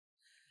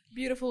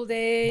Beautiful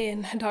day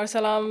in Dar es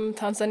Salaam,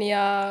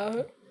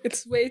 Tanzania.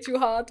 It's way too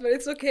hot, but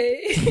it's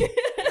okay.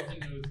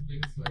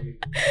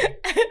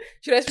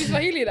 Should I speak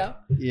Swahili now?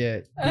 Yeah.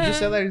 Could you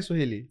say that in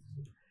Swahili?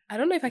 I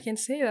don't know if I can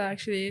say that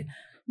actually.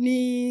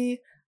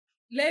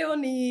 Leo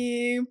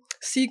ni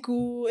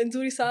siku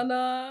nzuri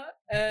sana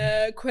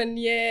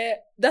kwenye.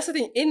 That's the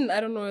thing.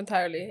 I don't know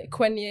entirely.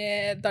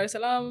 Kwenye Dar es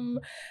Salaam,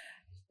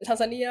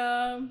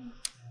 Tanzania.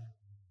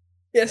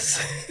 Yes.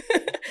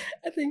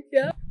 I think,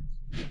 yeah.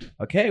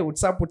 Okay,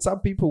 what's up,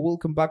 people?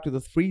 Welcome back to the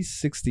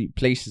 360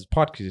 Places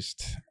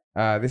podcast.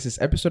 This is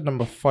episode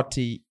number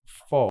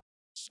 44.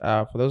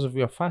 For those of you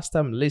who are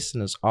first-time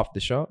listeners of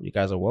the show, you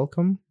guys are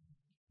welcome.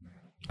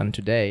 And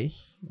today,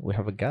 we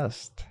have a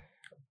guest.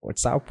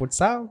 What's up?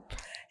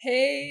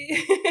 Hey.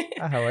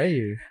 How are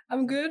you?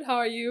 I'm good. How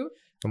are you?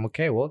 I'm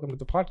okay. Welcome to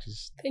the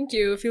podcast. Thank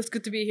you. It feels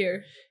good to be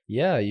here.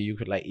 Yeah, you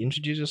could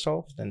introduce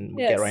yourself, then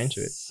we'll get right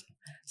into it.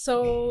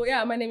 So,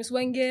 yeah, my name is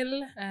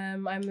Wengil.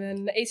 I'm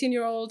an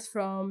 18-year-old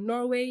from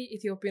Norway,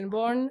 Ethiopian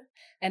born,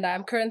 and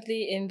I'm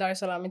currently in Dar es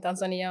Salaam in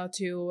Tanzania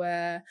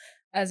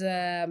as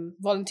a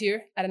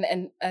volunteer at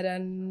an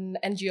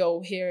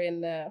NGO here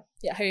in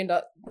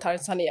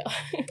Tanzania.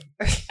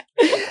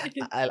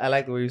 I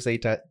like the way you say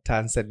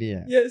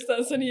Tanzania. Yes,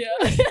 Tanzania.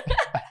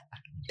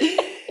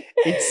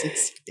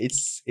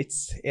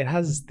 It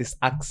has this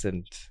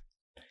accent.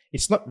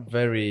 It's not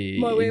very.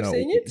 My way of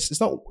saying it. It's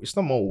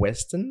not more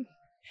Western.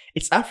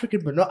 It's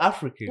African, but not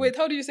African. Wait,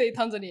 how do you say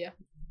Tanzania?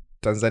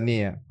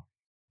 Tanzania.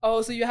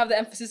 Oh, so you have the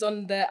emphasis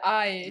on the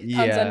I.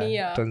 Tanzania.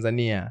 Yeah,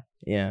 Tanzania.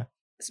 Yeah.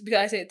 It's because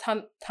I say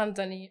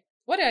Tanzania.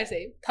 What did I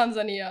say?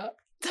 Tanzania.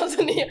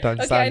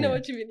 Okay, I know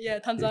what you mean. Yeah,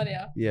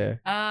 Tanzania. Yeah.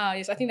 Ah,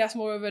 yes. I think that's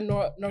more of a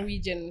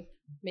Norwegian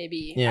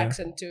maybe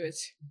accent to it.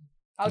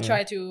 I'll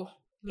try to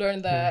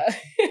learn the.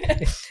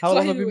 How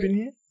long have you been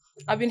here?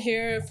 I've been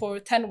here for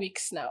 10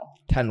 weeks now.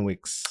 10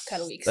 weeks.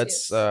 10 weeks.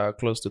 That's yes.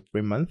 Close to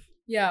 3 months.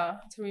 Yeah,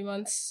 3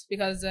 months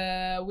because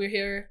we're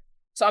here.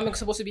 So I'm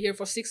supposed to be here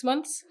for 6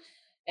 months,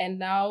 and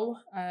now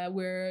I'm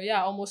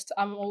almost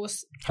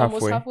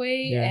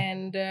halfway, yeah.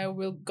 And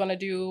we're gonna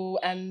do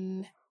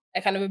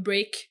a kind of a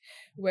break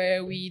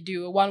where we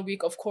do 1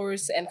 week of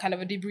course and kind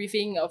of a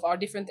debriefing of our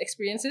different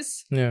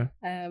experiences. Yeah.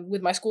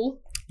 With my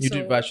school. You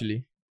do it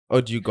virtually,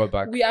 or do you go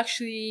back?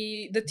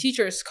 The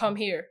teachers come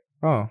here.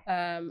 Oh.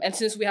 And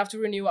since we have to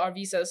renew our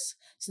visas,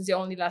 since they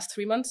only last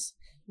 3 months,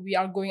 we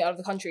are going out of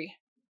the country.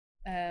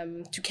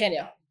 To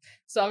Kenya,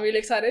 so I'm really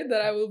excited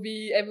that I will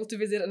be able to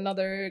visit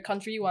another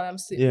country while I'm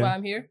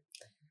here,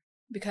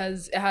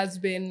 because it has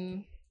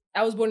been.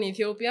 I was born in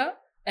Ethiopia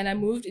and I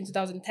moved in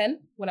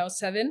 2010 when I was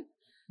 7.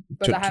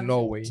 But to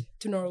Norway.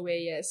 To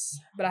Norway, yes,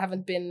 but I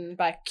haven't been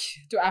back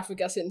to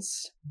Africa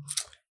since.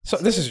 So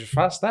this is your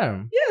first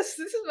time? Yes,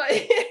 this is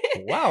my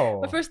wow.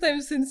 my first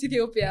time since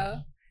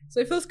Ethiopia,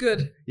 so it feels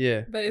good.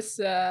 Yeah, but it's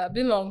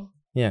been long.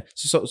 Yeah.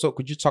 So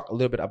could you talk a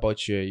little bit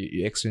about your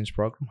exchange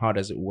program? How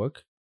does it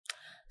work?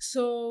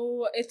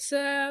 So it's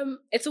a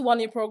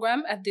 1-year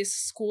program at this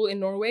school in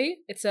Norway.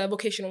 It's a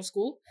vocational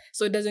school,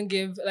 so it doesn't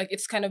give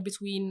it's kind of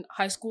between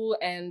high school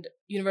and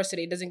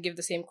university. It doesn't give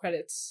the same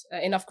credits,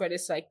 enough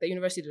credits like the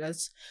university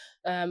does.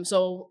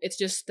 So it's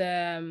just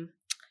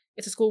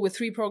it's a school with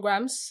 3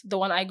 programs. The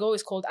one I go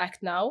is called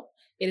Act Now.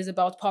 It is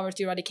about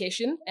poverty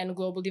eradication and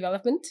global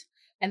development.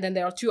 And then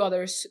there are 2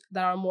 others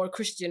that are more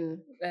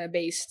Christian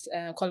based,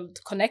 called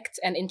Connect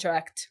and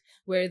Interact,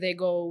 where they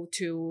go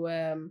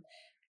to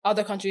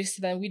other countries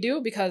than we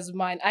do, because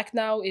mine Act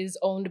Now is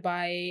owned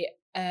by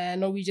a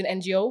Norwegian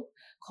NGO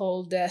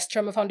called the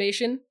Strömmer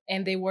Foundation,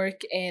 and they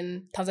work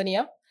in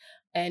Tanzania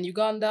and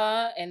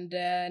Uganda and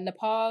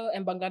Nepal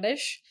and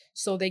Bangladesh.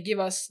 So they give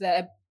us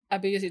the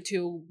ability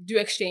to do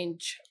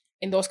exchange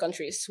in those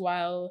countries,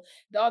 while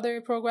the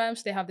other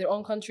programs, they have their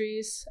own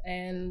countries,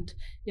 and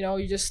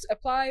you just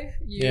apply,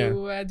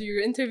 do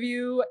your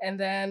interview, and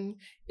then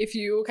if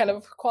you kind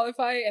of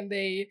qualify and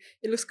it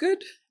looks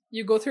good,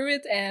 you go through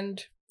it.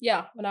 And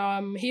now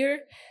I'm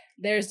here.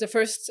 There's the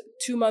first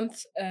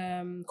 2-month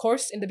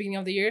course in the beginning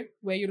of the year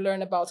where you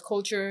learn about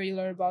culture, you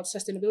learn about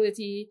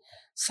sustainability,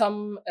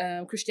 some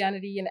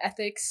Christianity and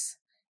ethics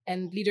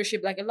and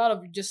leadership, like a lot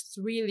of just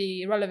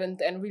really relevant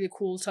and really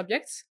cool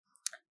subjects.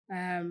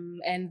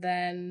 And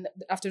then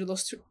after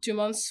those 2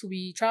 months,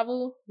 we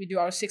travel, we do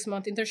our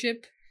 6-month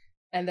internship.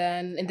 And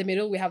then in the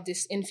middle, we have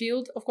this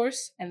in-field, of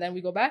course, and then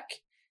we go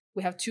back.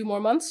 We have 2 more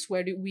months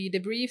where we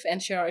debrief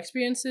and share our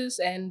experiences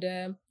and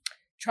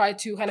try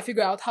to kind of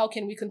figure out how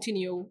can we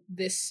continue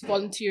this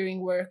volunteering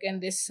work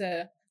and this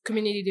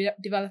community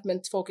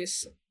development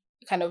focus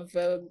kind of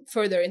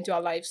further into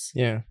our lives.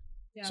 Yeah.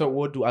 So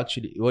what do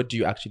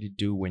you actually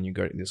do when you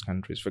go to these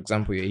countries? For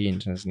example, you're here in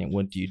Tanzania.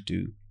 What do you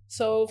do?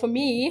 So for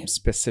me,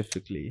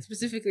 specifically,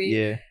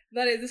 yeah,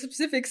 that is the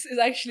specifics is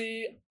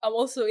actually I'm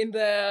also in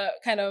the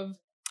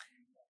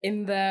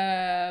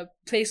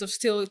place of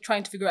still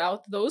trying to figure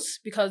out those,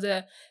 because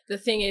the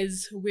thing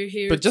is we're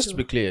here. But just to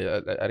be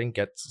clear, I didn't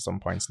get some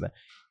points there.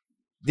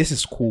 This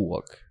is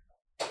schoolwork.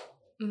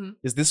 Mm-hmm.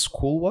 Is this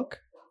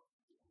schoolwork?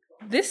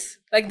 This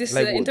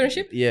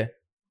internship? Yeah.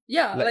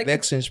 Yeah, like like the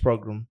exchange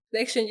program,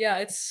 the exchange.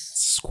 Yeah,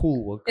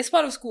 schoolwork, it's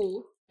part of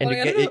school. and Like,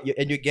 you I don't know, get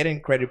and you're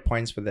getting credit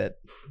points for that,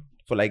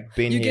 for like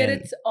being you here. get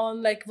it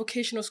on like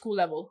vocational school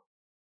level.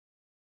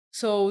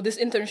 So this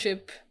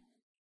internship,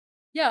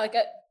 yeah, like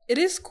it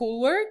is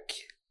schoolwork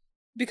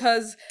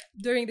because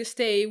during this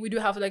day we do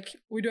have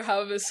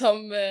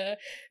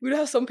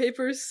some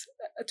papers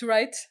to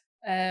write.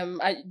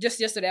 I just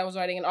yesterday I was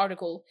writing an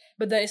article,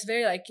 but then it's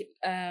very like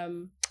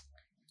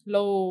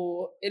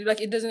low.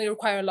 It doesn't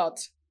require a lot.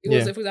 It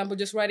was, for example,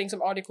 just writing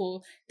some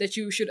article that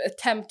you should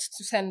attempt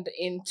to send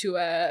into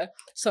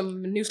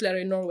some newsletter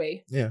in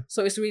Norway. Yeah.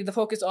 So it's really the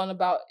focus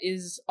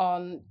is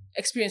on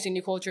experiencing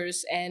new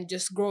cultures and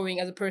just growing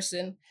as a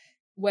person,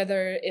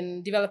 whether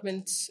in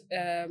development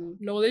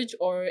knowledge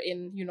or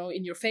in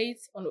your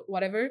faith or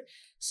whatever.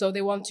 So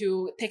they want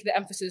to take the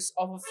emphasis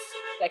off of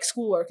like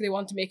schoolwork. They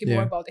want to make it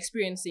more about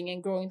experiencing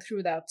and growing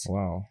through that.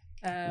 Wow.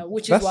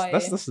 Which is why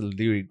that's a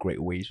really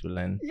great way to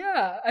learn.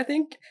 Yeah, I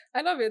think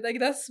I love it. Like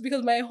that's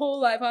because my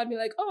whole life I'd be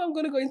like, oh, I'm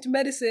gonna go into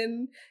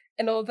medicine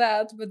and all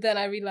that, but then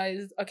I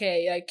realized,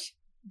 okay, like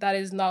that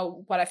is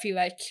not what I feel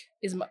like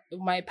is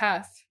my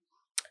path.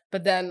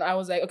 But then I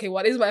was like, okay,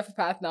 what is my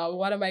path now?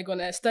 What am I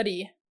gonna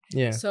study?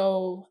 Yeah.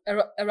 So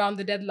around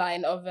the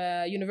deadline of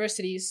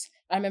universities,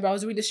 I remember I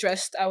was really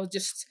stressed. I was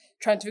just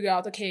trying to figure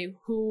out, okay,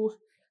 who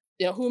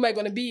am I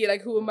gonna be?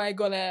 Like, what am I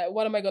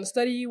gonna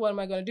study? What am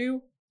I gonna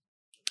do?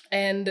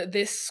 And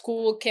this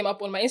school came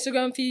up on my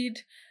Instagram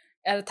feed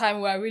at a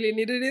time where I really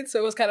needed it. So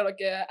it was kind of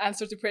like an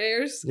answer to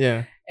prayers.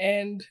 Yeah.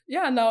 And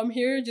yeah, now I'm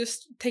here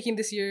just taking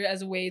this year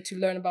as a way to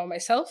learn about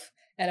myself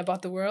and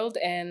about the world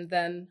and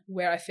then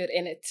where I fit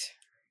in it.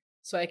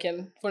 So I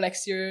can, for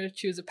next year,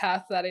 choose a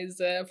path that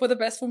is for the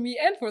best for me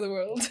and for the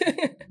world.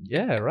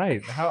 Yeah,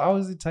 right. How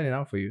is it turning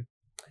out for you?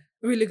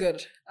 Really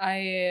good.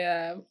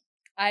 I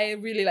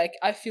really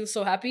I feel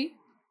so happy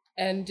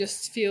and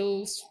just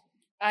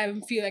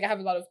I'm feeling like I have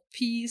a lot of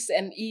peace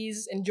and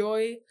ease and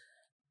joy.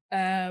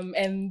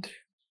 And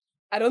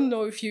I don't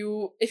know if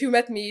you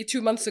met me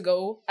 2 months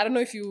ago, I don't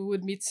know if you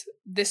would meet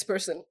this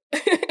person.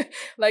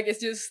 Like it's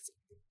just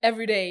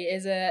every day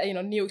is a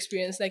new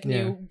experience, like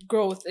new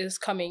growth is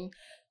coming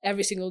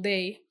every single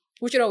day,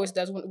 which it always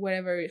does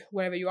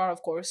wherever you are,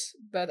 of course,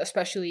 but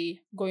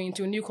especially going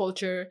into a new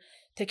culture,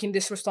 taking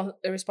this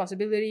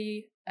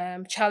responsibility,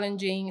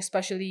 challenging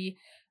especially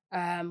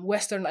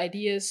Western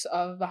ideas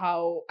of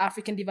how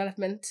African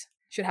development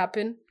should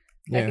happen.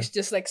 Like it's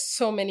just like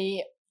so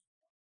many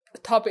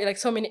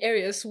so many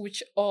areas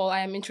which all I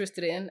am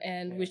interested in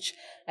and which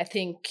I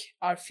think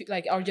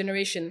our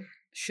generation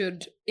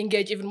should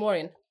engage even more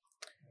in.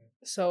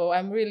 So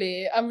I'm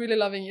really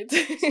loving it.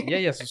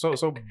 Yeah.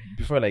 So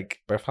before, like,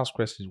 my first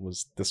question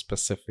was the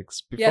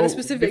specifics. The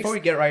specifics. Before we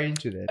get right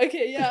into that.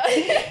 Okay, yeah.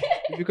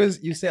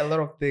 Because you say a lot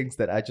of things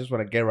that I just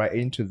want to get right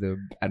into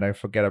them, and I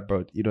forget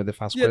about the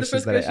first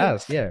questions that I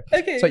asked. Yeah.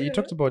 Okay. So you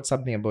talked about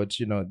something about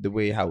the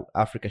way how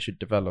Africa should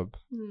develop.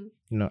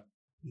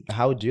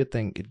 How do you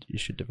think it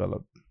should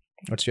develop?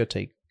 What's your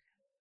take?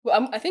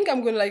 Well, I think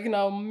I'm going to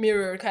now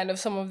mirror kind of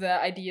some of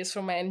the ideas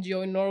from my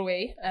NGO in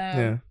Norway.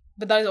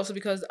 But that is also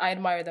because I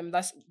admire them.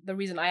 That's the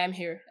reason I am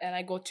here and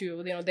I go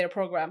to their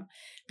program,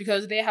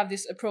 because they have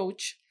this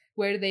approach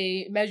where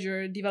they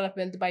measure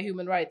development by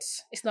human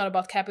rights. It's not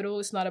about capital.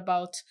 It's not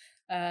about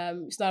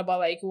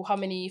like how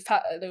many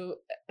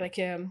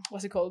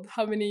what's it called?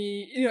 How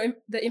many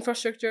the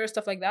infrastructure,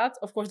 stuff like that.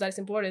 Of course, that is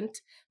important,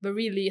 but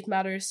really it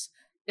matters.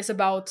 It's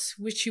about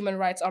which human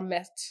rights are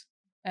met.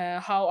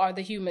 How are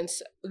the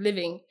humans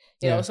living?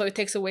 So it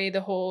takes away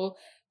the whole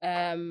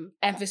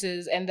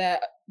emphasis and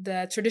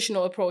the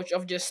traditional approach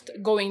of just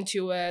going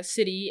to a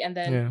city and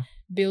then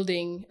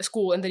building a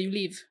school and then you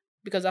leave,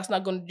 because that's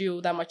not going to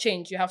do that much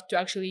change. You have to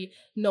actually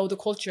know the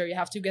culture. You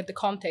have to get the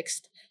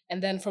context,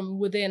 and then from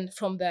within,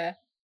 from the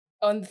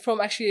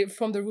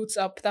roots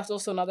up. That's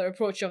also another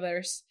approach of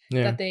theirs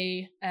that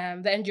they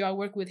the NGO I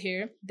work with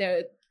here.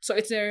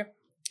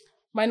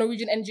 My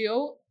Norwegian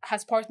NGO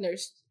has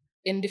partners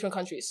in different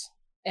countries,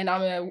 and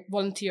I'm a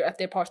volunteer at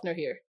their partner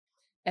here.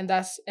 And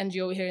that's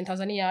NGO here in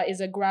Tanzania is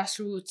a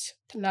grassroots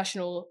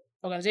national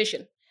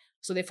organization.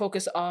 So they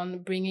focus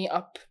on bringing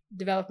up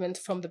development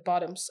from the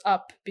bottoms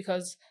up,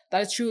 because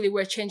that is truly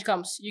where change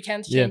comes. You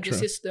can't change the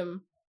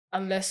system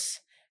unless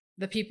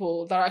the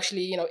people that are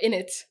actually, in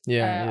it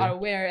are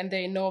aware and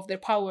they know of their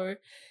power.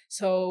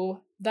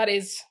 So that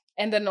is,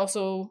 and then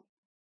also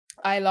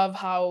I love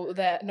how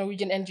the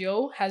Norwegian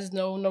NGO has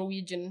no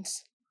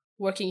Norwegians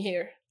working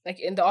here. Like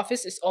in the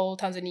office, it's all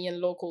Tanzanian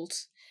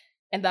locals.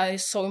 And that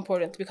is so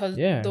important, because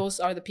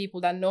those are the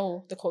people that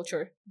know the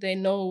culture. They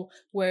know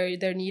where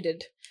they're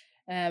needed.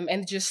 And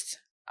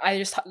I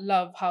just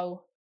love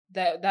how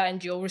that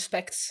NGO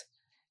respects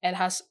and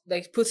has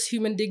puts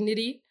human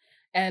dignity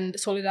and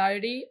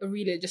solidarity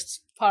really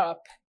just far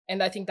up.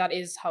 And I think that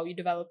is how you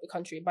develop a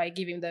country, by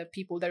giving the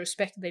people the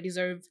respect they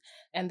deserve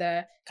and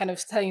the kind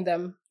of telling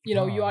them, you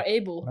are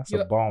able. That's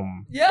a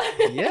bomb. Yeah.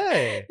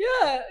 Yeah.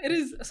 Yeah, it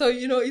is. So,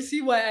 you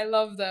see why I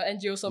love the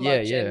NGO so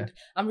much. And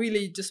I'm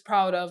really just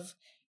proud of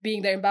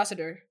being their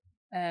ambassador.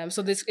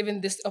 So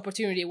this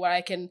opportunity where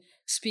I can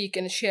speak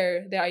and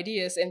share their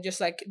ideas, and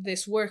just like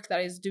this work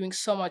that is doing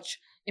so much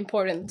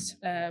important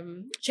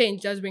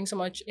change, does bring so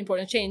much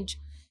important change.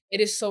 It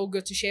is so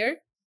good to share,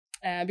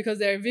 because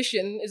their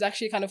vision is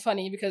actually kind of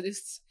funny, because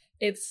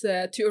it's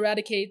to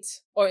eradicate,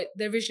 or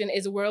their vision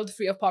is a world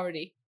free of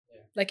poverty.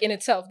 Like in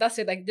itself, that's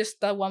it. Like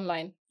just that one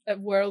line, a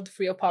world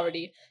free of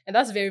poverty, and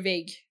that's very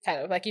vague.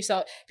 Kind of like, you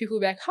saw people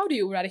will be like, "How do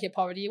you eradicate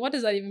poverty? What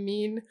does that even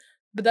mean?"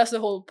 But that's the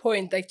whole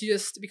point. Like,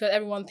 just because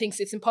everyone thinks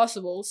it's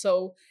impossible,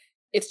 so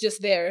it's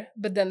just there.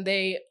 But then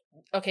they've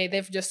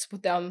just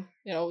put down,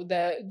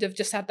 they've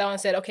just sat down and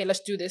said, "Okay,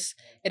 let's do this.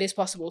 It is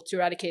possible to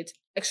eradicate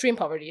extreme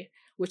poverty,"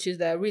 which is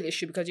the real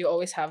issue, because you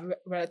always have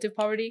relative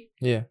poverty.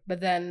 Yeah. But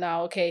then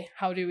now, okay,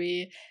 how do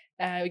we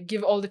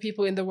give all the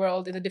people in the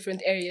world in the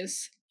different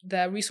areas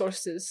the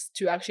resources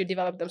to actually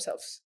develop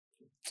themselves?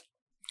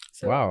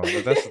 So. Wow,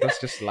 that's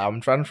just loud.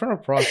 I'm trying to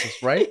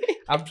process, right?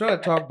 I'm trying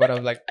to talk, but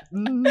I'm like,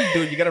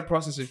 dude, you gotta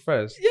process it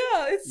first.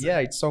 Yeah,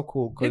 it's so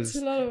cool, because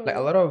like a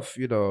lot of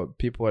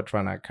people are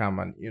trying to come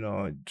and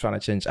trying to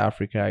change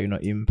Africa,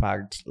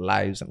 impact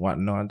lives and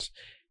whatnot.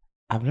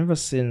 I've never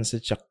seen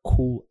such a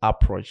cool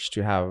approach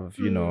to have,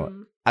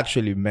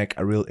 actually make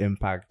a real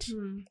impact.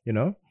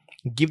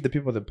 Give the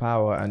people the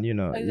power, and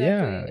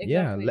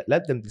Exactly.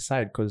 let them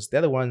decide, because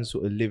they're the ones who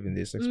live in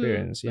this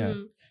experience.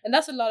 And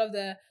that's a lot of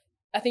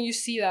I think you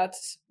see that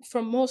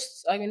from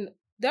most. I mean,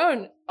 there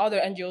are other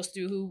NGOs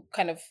too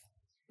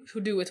who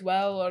do it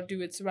well, or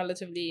do it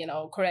relatively,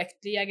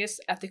 correctly, I guess,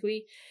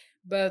 ethically.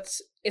 But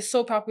it's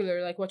so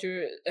popular, like what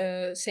you're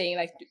saying,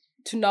 like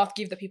to not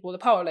give the people the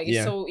power. Like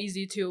it's so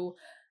easy to,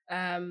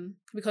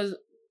 because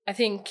I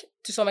think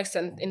to some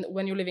extent,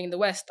 when you're living in the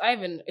West, I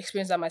even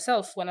experienced that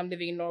myself when I'm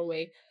living in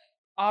Norway.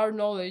 Our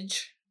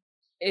knowledge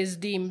is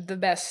deemed the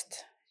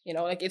best.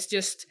 Like it's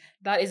just,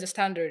 that is the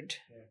standard.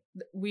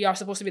 We are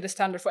supposed to be the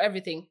standard for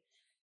everything.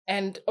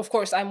 And of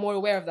course, I'm more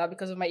aware of that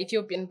because of my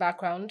Ethiopian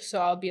background. So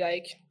I'll be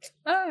like,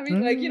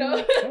 really, like,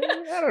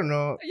 I don't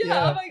know.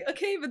 Yeah, I'm like,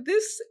 okay, but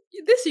this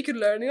you could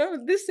learn,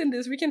 this and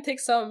this, we can take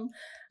some.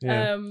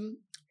 Yeah.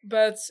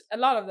 But a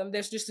lot of them,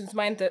 there's just this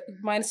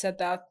mindset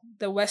that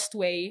the West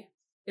way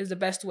is the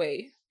best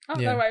way.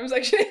 That rhymes,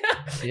 actually.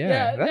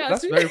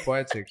 That's very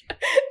poetic.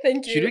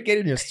 Thank you. Should we get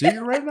in your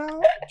studio right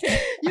now?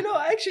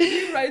 I actually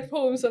do write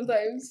poems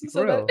sometimes.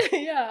 So real?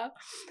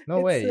 No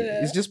way.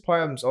 It's just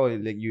poems, or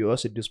like you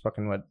also do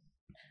spoken word?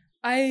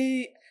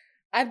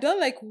 I've done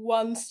like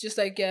once, just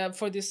like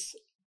for this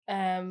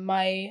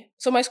my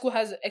school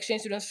has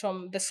exchange students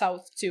from the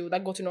south too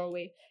that go to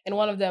Norway, and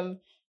one of them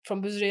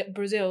from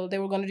Brazil, they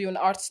were going to do an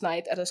arts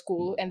night at a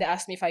school, and they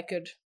asked me if I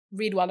could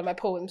read one of my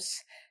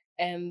poems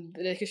and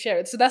they could share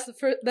it. So that's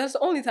the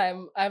only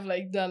time I've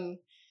like done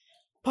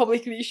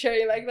publicly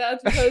sharing like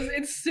that, because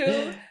it's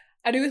still,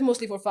 I do it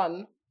mostly for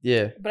fun.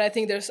 Yeah. But I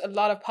think there's a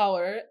lot of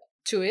power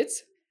to it.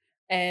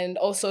 And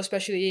also,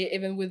 especially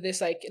even with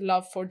this like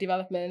love for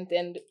development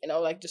and,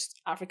 like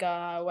just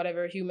Africa,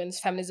 whatever,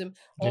 humans, feminism,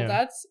 all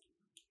that,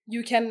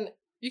 you can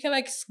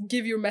like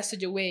give your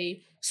message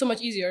away so much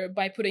easier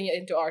by putting it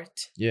into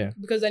art. Yeah.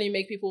 Because then you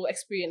make people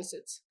experience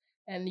it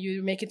and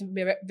you make it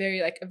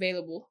very like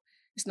available.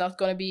 It's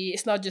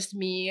not just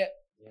me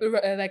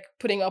like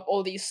putting up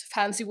all these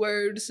fancy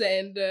words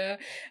and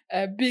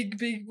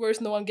big words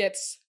no one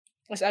gets.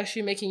 It's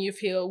actually making you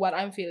feel what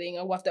I'm feeling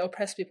or what the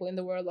oppressed people in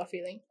the world are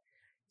feeling.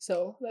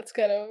 So that's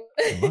kind of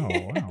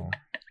wow.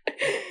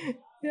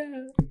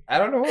 Yeah. I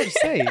don't know what to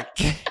say.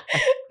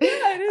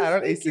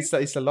 It is.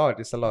 It's a lot.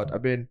 It's a lot. I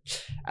mean,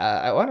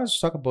 I want us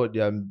to talk about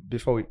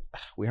before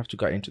we have to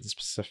go into the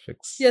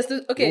specifics. Yes.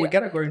 Okay. We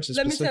gotta go into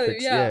specifics. Let me tell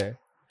you. Yeah.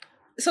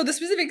 So the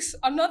specifics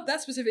are not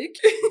that specific.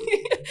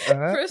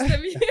 First, let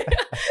me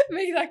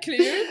make that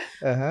clear.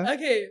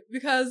 Okay,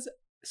 because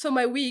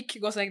my week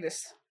goes like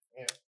this.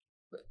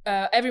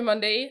 Every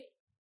Monday,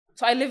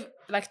 so I live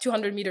like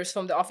 200 meters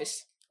from the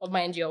office of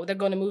my NGO. They're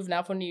going to move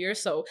now for New Year,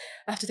 so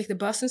I have to take the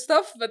bus and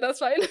stuff, but that's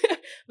fine.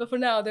 But for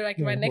now, they're like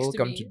right next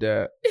to me. Welcome to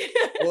the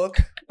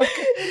welcome.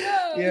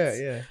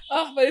 Yeah.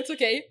 But it's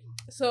okay.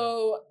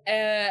 So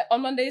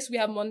on Mondays, we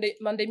have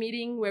Monday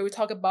meeting where we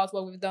talk about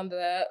what we've done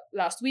the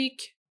last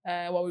week,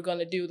 what we're going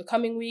to do the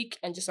coming week,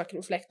 and just like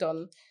reflect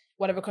on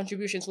whatever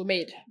contributions we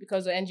made,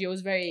 because the NGO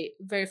is very,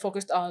 very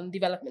focused on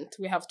development.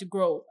 We have to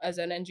grow as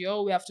an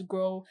NGO. We have to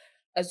grow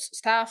as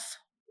staff,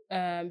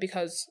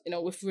 because,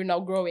 if we're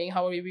not growing,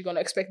 how are we going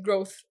to expect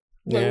growth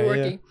when we're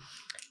working?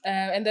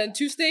 And then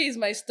Tuesday is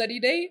my study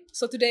day.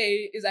 So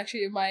today is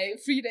actually my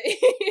free day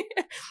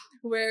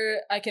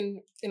where I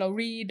can,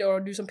 read or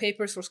do some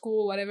papers for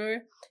school,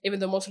 whatever, even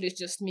though mostly it's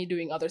just me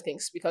doing other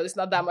things because it's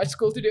not that much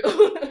school to do.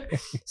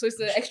 So it's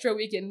the extra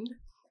weekend.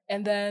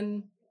 And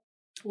then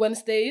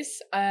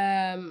Wednesdays,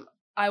 the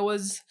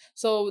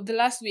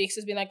last weeks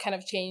has been like kind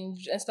of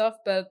changed and stuff,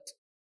 but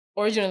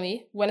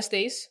originally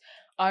Wednesdays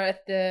are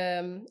at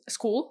the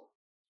school,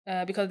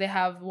 because they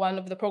have one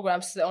of the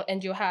programs the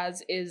NGO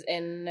has is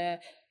in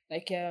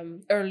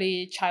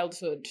early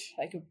childhood,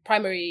 like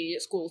primary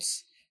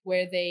schools,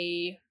 where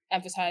they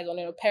emphasize on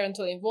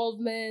parental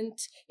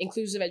involvement,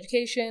 inclusive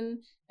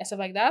education, and stuff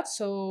like that.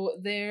 So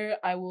there,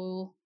 I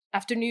will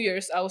after New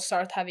Year's, I will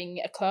start having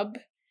a club,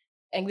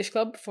 English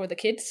club for the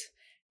kids,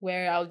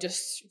 where I'll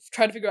just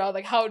try to figure out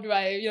like how do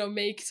I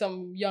make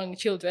some young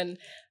children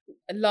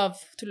love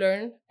to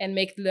learn and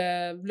make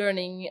the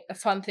learning a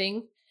fun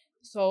thing.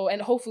 So,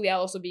 and hopefully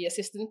I'll also be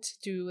assistant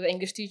to the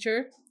English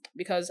teacher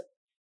because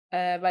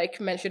like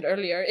mentioned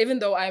earlier, even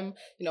though I'm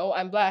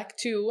Black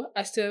too,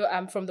 I still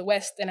am from the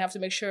West and I have to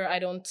make sure I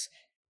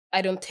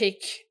don't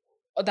take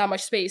that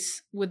much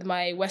space with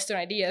my Western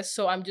ideas.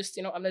 So I'm just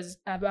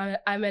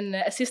I'm an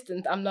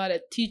assistant. I'm not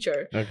a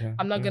teacher. Okay.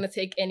 I'm not gonna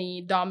take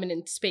any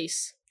dominant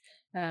space.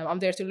 I'm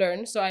there to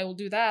learn, so I will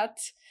do that.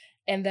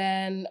 And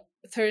then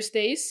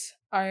Thursdays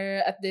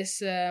are at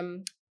this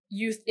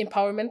youth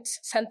empowerment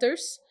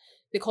centers.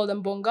 They call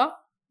them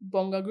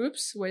bonga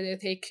groups, where they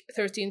take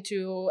 13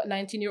 to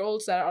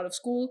 19-year-olds that are out of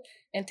school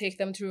and take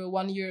them through a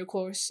 1-year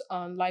course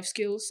on life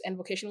skills and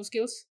vocational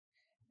skills.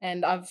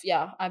 And I've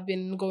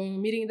been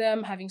meeting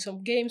them, having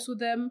some games with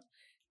them,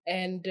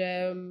 and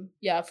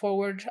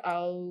forward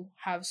I'll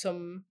have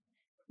some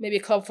maybe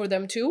a club for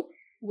them too,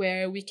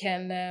 where we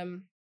can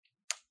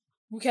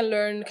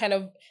learn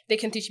they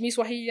can teach me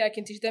Swahili, I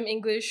can teach them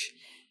English,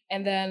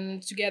 and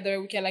then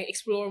together we can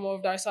explore more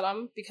of Dar es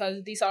Salaam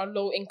because these are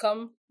low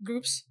income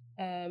groups,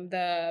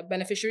 the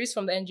beneficiaries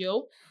from the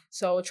NGO.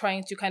 So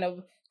trying to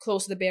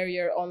close the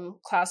barrier on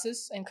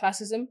classes and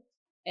classism,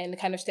 and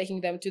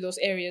taking them to those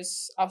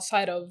areas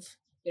outside of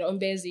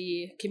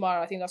Mbezi,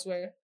 Kimara. I think that's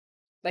where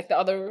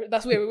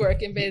that's where we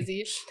work in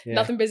Mbezi. Yeah.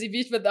 Not in Mbezi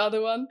Beach, but the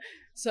other one.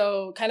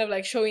 So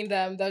showing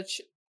them that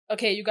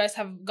okay, you guys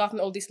have gotten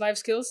all these life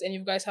skills and you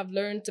guys have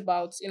learned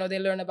about, they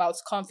learn about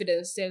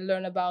confidence, they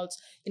learn about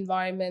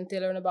environment, they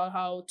learn about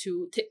how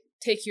to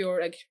take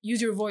your,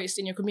 use your voice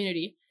in your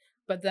community.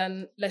 But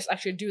then let's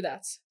actually do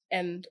that.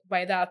 And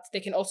by that, they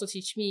can also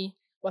teach me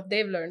what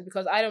they've learned,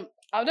 because I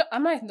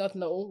might not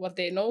know what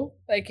they know.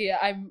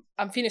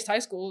 I'm finished high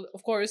school,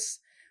 of course,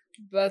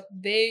 but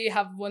they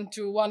have went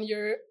through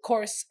 1-year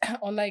course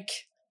on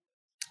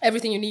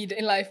everything you need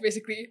in life,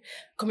 basically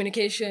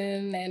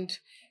communication and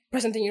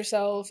presenting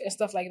yourself and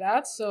stuff like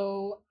that.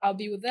 So I'll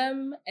be with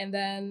them, and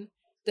then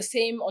the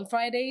same on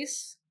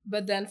Fridays.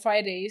 But then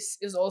Fridays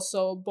is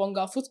also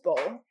Bonga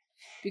football,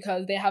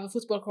 because they have a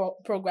football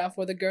program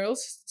for the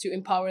girls to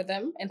empower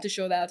them and to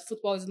show that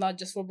football is not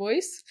just for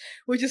boys,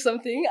 which is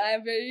something I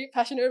am very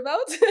passionate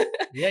about.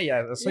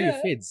 Yeah. I saw your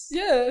feeds.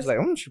 Yeah. It's like,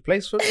 she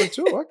plays football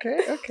too.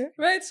 Okay.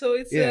 Right. So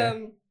it's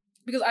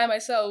because I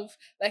myself,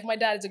 my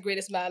dad is the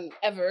greatest man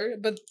ever,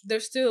 but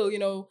there's still,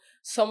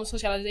 some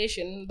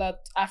socialization that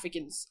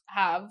Africans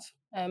have.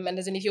 And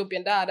as an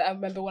Ethiopian dad, I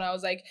remember when I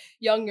was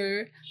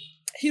younger,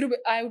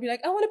 I would be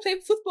like, I want to play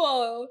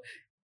football.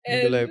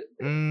 And you'd be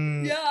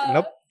like,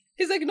 nope.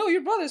 He's like, no,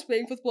 your brother's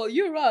playing football.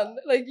 You run,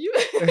 you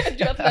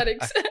do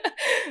athletics.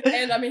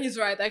 And I mean, he's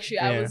right. Actually,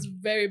 I was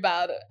very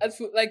bad at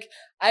foot.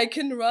 I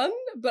can run,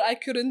 but I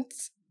couldn't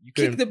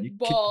kick the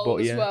ball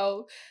as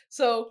well.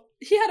 So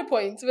he had a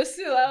point, but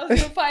still, I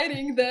was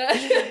fighting the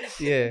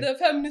the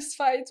feminist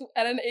fight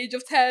at an age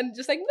of 10.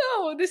 Just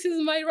no, this is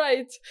my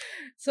right.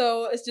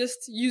 So it's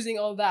just using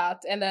all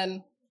that, and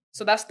then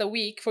so that's the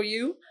week for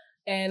you.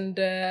 And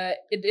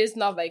it is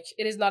not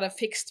a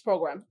fixed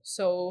program.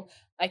 So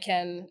I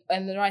can,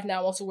 and right now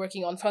I'm also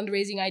working on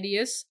fundraising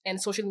ideas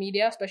and social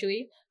media,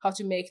 especially how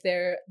to make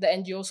the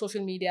NGO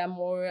social media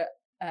more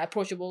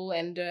approachable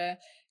and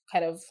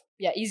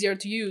easier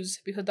to use,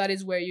 because that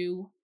is where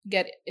you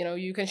get,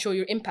 you can show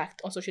your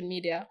impact on social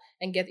media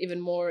and get even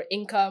more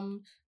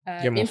income,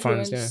 more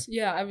influence, funds,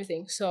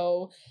 everything.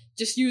 So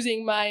just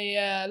using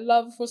my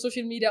love for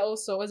social media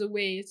also as a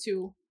way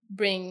to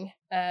bring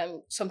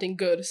something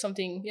good,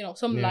 something,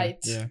 some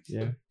light.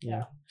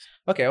 Yeah.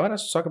 Okay, I want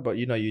us to talk about,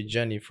 your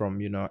journey from,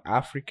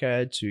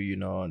 Africa to,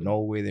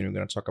 Norway. Then we're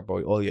going to talk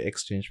about all your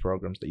exchange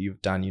programs that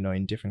you've done,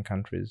 in different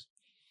countries.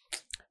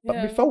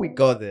 But before we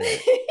go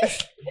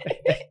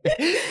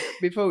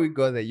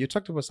there, you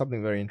talked about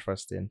something very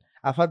interesting.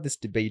 I've had this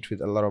debate with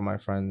a lot of my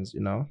friends,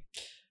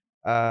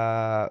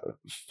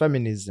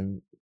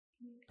 feminism.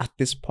 At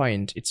this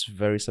point, it's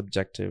very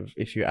subjective.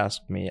 If you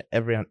ask me,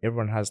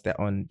 everyone has their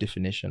own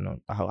definition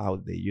on how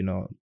they,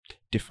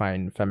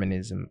 define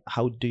feminism.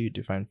 How do you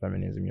define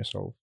feminism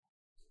yourself?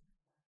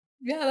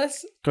 Yeah,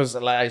 that's because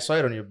I saw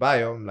it on your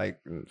bio. I'm like,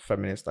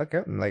 feminist. Okay,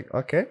 I'm like,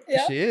 okay,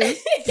 she is.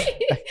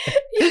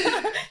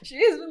 She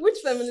is. Which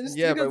feminist?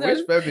 Yeah, but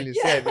which feminist?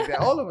 Yeah,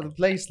 they're all over the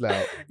place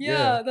now.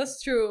 Yeah,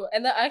 that's true.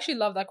 And I actually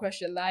love that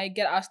question. I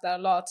get asked that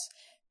a lot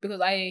because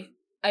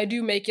I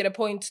do make it a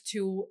point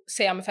to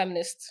say I'm a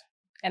feminist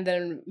and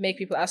then make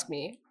people ask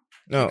me.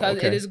 Because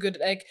it is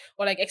good,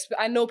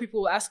 I know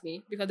people will ask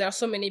me because there are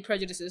so many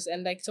prejudices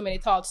and so many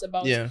thoughts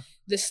about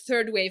this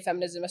third wave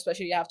feminism,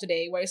 especially you have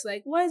today, where it's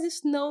why is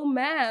this no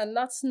man,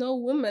 not no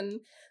woman?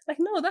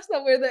 No, that's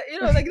not where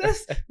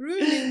that's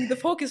ruining the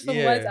focus from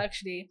what it's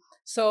actually.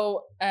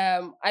 So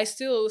I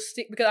still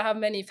stick, because I have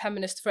many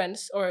feminist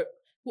friends or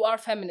who are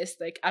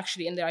feminist,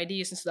 actually in their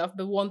ideas and stuff,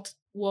 but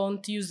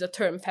won't use the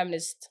term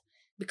feminist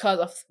because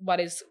of what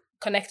is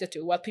connected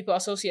to, what people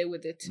associate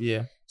with it.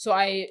 Yeah. So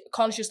I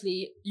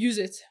consciously use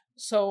it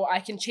so I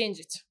can change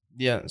it.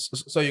 Yeah.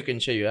 So you can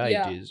share your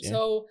ideas. Yeah.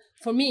 So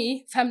for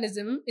me,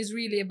 feminism is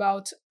really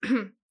about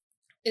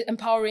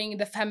empowering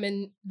the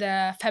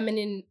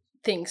feminine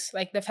things,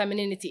 like the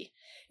femininity.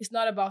 It's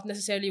not about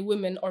necessarily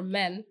women or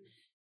men,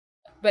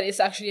 but it's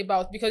actually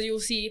about, because you'll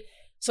see,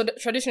 so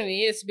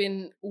traditionally it's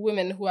been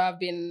women who have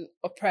been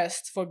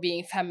oppressed for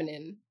being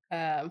feminine,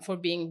 for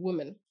being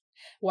women,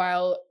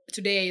 while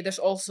today there's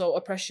also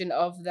oppression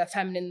of the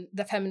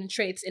feminine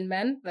traits in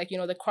men, like,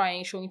 the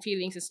crying, showing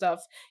feelings and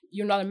stuff.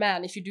 You're not a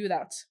man if you do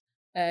that.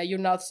 You're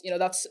not,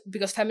 that's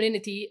because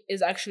femininity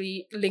is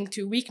actually linked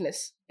to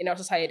weakness in our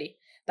society.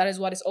 That is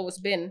what it's always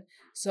been.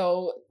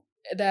 So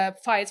the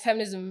fight,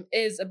 feminism,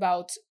 is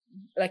about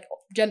like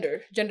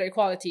gender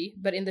equality,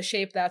 but in the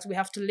shape that we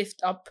have to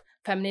lift up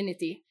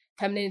femininity.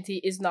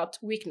 Femininity is not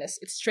weakness,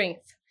 it's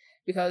strength,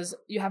 because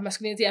you have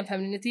masculinity and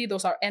femininity.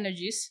 Those are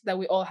energies that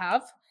we all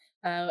have,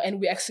 and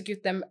we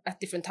execute them at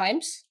different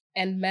times.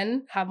 And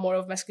men have more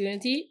of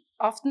masculinity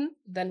often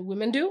than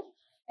women do,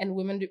 and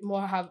women do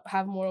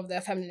have more of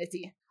their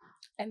femininity.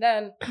 And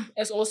then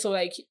it's also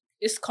like,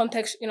 it's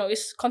context,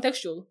 it's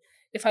contextual.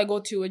 If I go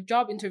to a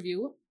job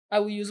interview, I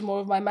will use more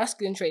of my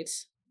masculine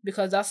traits,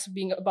 because that's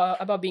being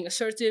about being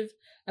assertive,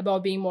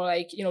 about being more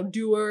like,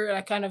 doer,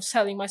 like kind of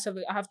selling myself.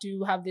 I have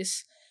to have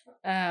this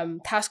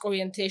task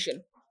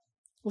orientation,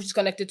 which is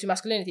connected to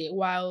masculinity.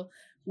 While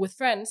with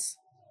friends,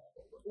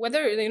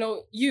 whether,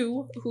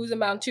 you, who's a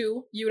man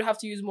too, you would have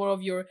to use more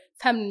of your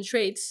feminine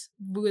traits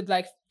with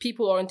like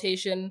people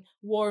orientation,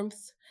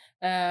 warmth,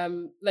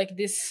 like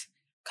this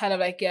kind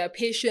of like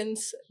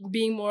patience,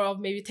 being more of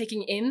maybe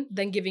taking in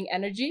than giving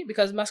energy,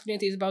 because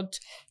masculinity is about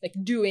like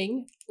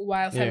doing,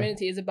 while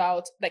femininity is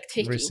about like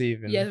taking.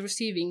 Receiving. Yeah,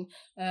 receiving.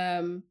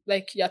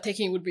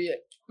 Taking would be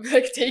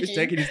like taking.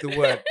 Taking is the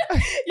word.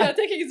 Yeah,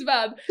 taking is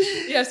bad.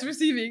 Yes,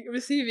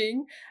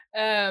 receiving.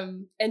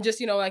 And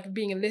just, like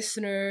being a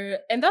listener,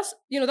 and that's,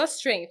 that's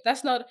strength.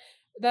 That's not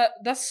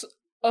that's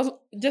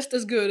just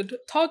as good.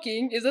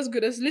 Talking is as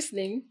good as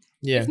listening.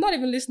 Yeah. If not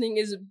even listening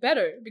is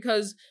better,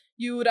 because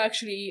you would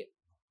actually,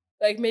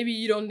 like, maybe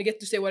you don't get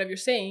to say whatever you're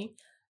saying,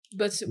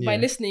 but by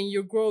listening,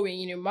 you're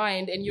growing in your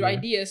mind, and your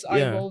ideas are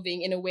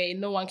evolving in a way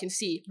no one can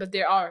see, but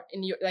they are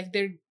in your, like,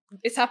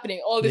 it's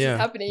happening. All this is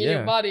happening in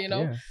your body,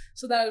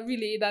 So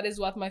that is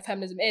what my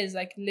feminism is,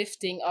 like,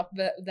 lifting up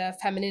the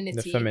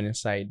femininity, the feminine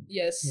side.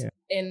 Yes,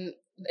 in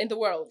the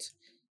world.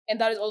 And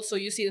that is also,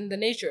 you see it in the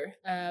nature.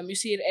 You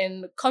see it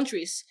in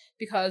countries,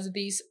 because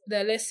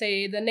let's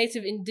say the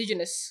native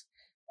indigenous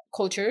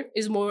culture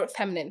is more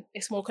feminine.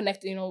 It's more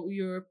connected.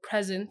 You're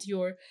present.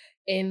 You're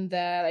in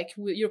the, like,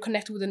 you're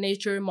connected with the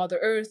nature, Mother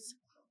Earth.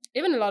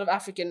 Even a lot of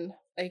African,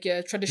 like,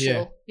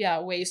 traditional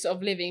ways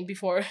of living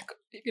before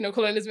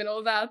colonialism and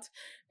all that.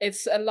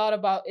 It's a lot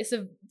about, it's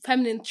a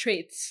feminine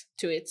traits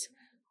to it,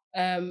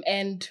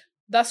 and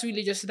that's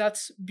really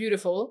that's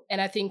beautiful.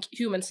 And I think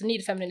humans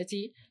need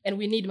femininity and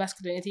we need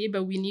masculinity,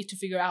 but we need to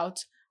figure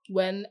out,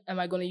 when am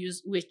I going to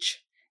use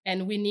which?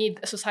 And we need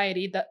a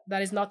society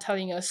that is not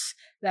telling us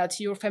that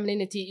your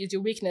femininity is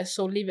your weakness,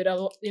 so leave it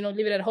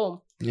at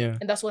home. Yeah.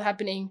 And that's what's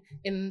happening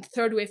in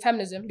third wave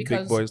feminism,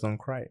 because big boys don't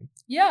cry.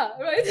 Yeah,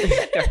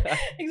 right.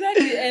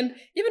 Exactly. And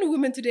even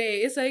women today,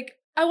 it's like,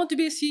 I want to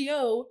be a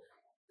CEO,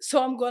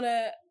 so I'm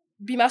gonna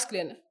be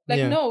masculine.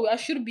 Like, no, I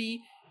should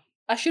be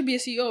a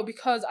CEO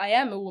because I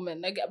am a woman,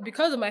 like,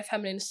 because of my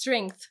feminine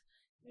strength.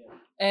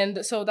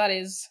 And so that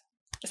is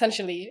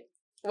essentially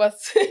what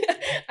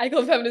I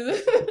call feminism.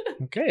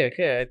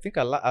 Okay. I think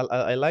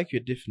I like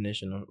your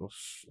definition of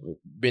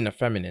being a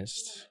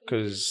feminist,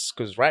 because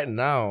right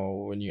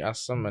now, when you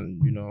ask someone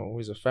who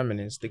is a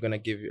feminist, they're gonna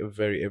give you a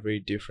very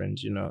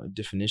different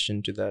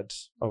definition to that,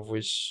 of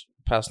which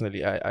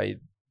personally I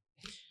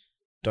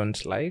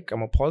don't like.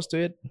 I'm opposed to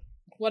it.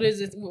 What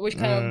is it? Which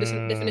kind of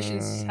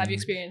definitions have you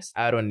experienced?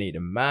 I don't need a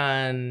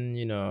man,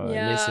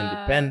 less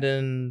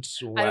independent,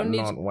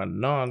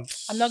 whatnot.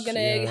 I'm not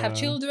gonna have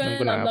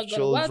children. I'm not gonna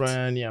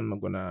children. Yeah, I'm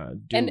not gonna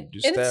do and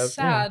stuff. It's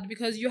sad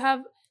because you have,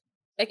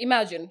 like,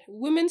 imagine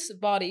women's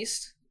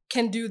bodies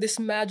can do this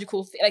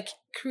magical thing, like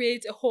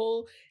create a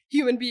whole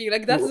human being.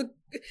 Like, that's.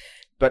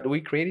 But we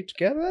create it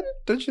together,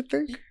 don't you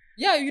think?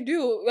 Yeah, you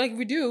do. Like,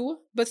 we do,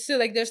 but still,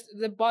 like, there's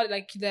the body,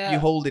 like you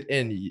hold it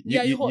in.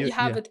 You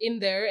have it in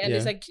there, and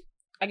it's like,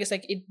 I guess,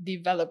 like, it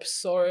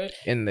develops, or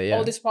in there,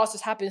 all this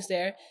process happens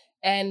there,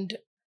 and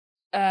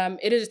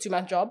it is a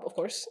two-man job, of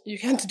course. You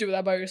can't do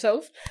that by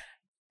yourself,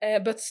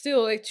 but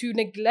still, like, to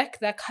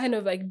neglect that kind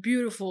of, like,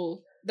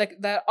 beautiful,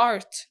 like, that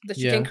art that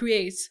you can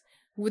create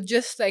with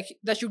just, like,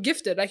 that you're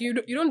gifted, like, you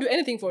don't do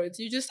anything for it.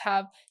 You just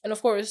have, and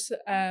of course,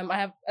 I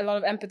have a lot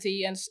of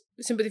empathy and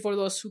sympathy for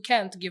those who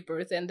can't give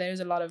birth, and there's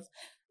a lot of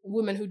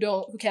women who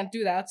can't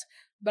do that.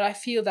 But I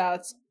feel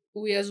that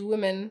we as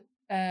women,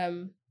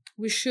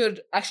 we should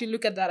actually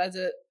look at that as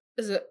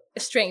a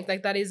strength.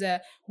 Like, that is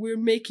we're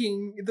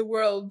making the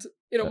world,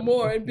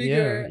 more and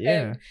bigger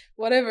and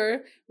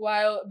whatever.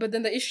 But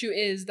then the issue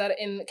is that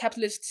in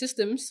capitalist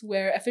systems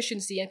where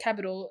efficiency and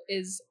capital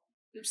is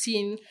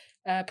seen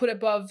put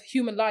above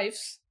human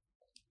lives,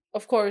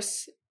 of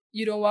course,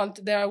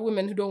 there are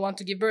women who don't want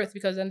to give birth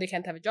because then they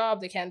can't have a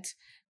job. They can't.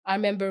 I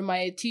remember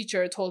my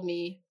teacher told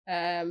me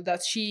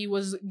that she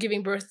was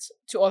giving birth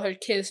to all her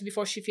kids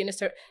before she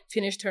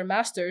finished her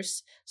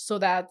master's, so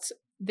that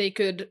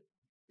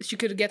she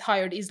could get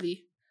hired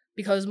easily,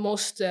 because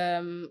most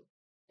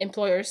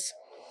employers,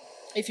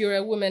 if you're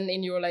a woman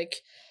in your, like,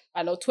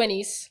 I don't know,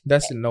 20s.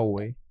 That's in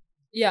Norway.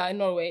 Yeah, in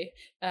Norway.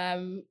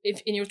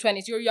 If in your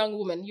 20s, you're a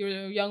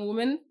young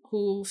woman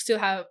who still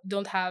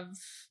don't have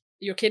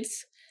your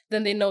kids,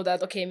 then they know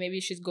that, okay,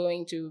 maybe she's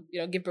going to,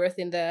 give birth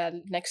in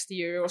the next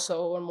year or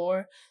so or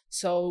more.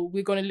 So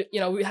we're going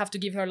to, we have to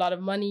give her a lot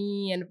of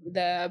money and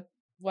the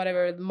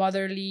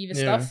mother leave and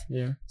stuff.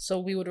 Yeah. So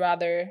we would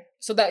rather,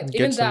 so that Get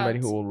even somebody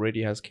that, who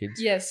already has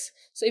kids. Yes.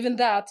 So even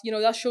that,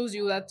 that shows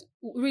you that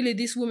really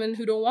these women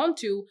who don't want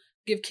to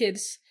give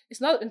kids,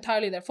 it's not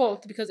entirely their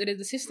fault, because it is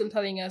the system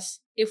telling us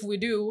if we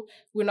do,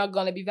 we're not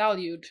going to be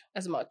valued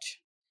as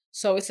much.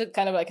 So it's a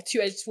kind of like a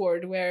two-edged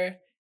sword, where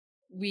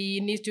we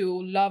need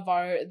to love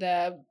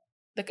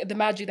the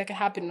magic that can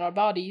happen in our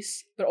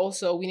bodies, but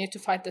also we need to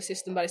fight the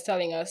system that is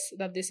telling us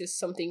that this is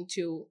something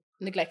to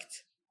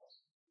neglect.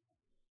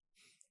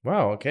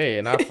 Wow, okay,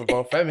 enough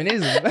about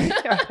feminism.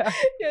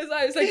 Yes,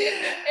 I was like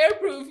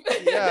airproof.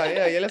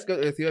 yeah. Let's go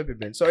to Ethiopia,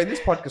 Ben. So in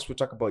this podcast, we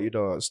talk about,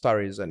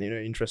 stories and,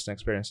 interesting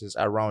experiences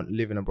around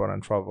living abroad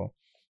and travel.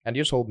 And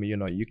you told me,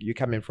 you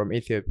coming from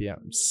Ethiopia,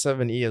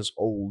 7 years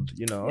old,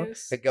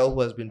 Yes. a girl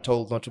who has been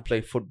told not to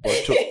play football,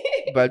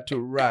 but to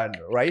run,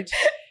 right?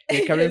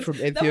 You're coming from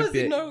Ethiopia. That was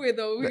in Norway,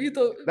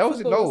 though. That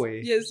was in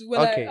Norway? Yes.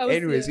 Okay,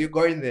 anyways, you're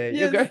going there.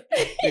 Yes.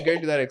 You're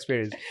going to that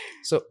experience.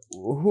 So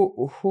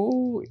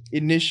who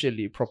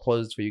initially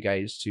proposed for you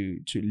guys to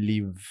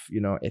leave,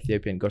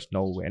 Ethiopia and go to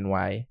Norway, and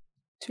why?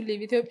 To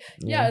leave Ethiopia?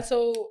 Yeah,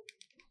 so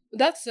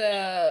that's,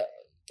 I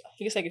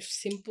guess, like a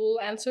simple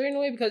answer in a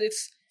way, because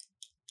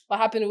what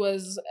happened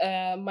was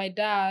my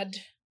dad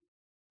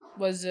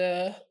was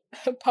a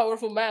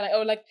powerful man,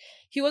 or like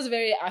he was a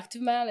very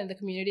active man in the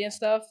community and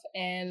stuff,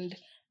 and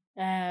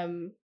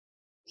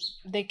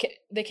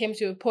they came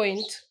to a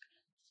point.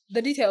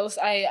 The details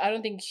I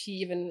don't think he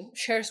even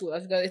shares with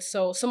us,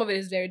 because some of it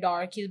is very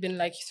dark. He's been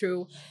like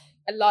through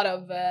a lot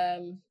of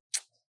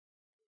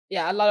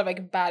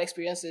like bad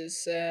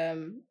experiences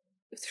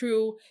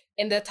through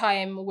in the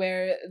time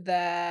where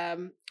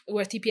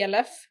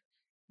TPLF,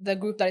 the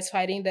group that is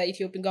fighting the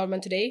Ethiopian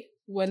government today,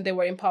 when they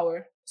were in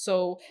power.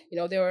 So,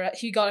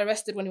 he got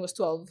arrested when he was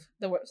 12.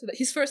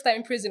 His first time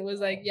in prison was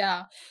like,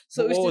 yeah.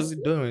 So what was he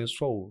doing when he was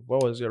 12? Why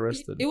was he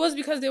arrested? It was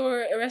because they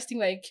were arresting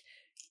like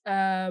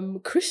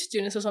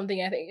Christians or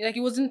something, I think. Like,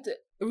 it wasn't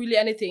really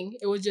anything.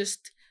 It was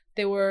just,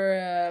 it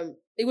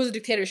was a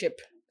dictatorship.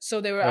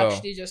 So they were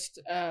actually just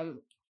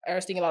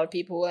arresting a lot of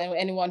people and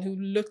anyone who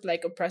looked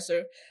like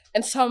oppressor.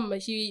 And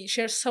he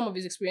shares some of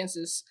his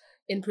experiences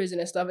in prison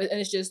and stuff. And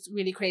it's just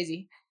really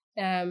crazy.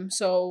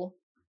 So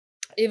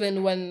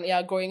even when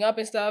growing up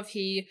and stuff,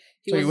 he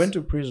went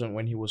to prison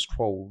when he was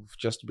 12,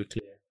 just to be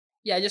clear.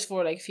 Yeah, just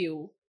for like a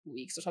few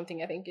weeks or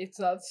something. I think it's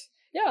not.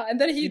 Yeah, and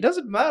then it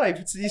doesn't matter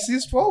if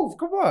he's 12.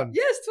 Come on.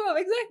 Yes, 12,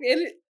 exactly.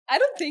 And I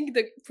don't think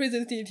the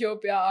prisons in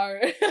Ethiopia are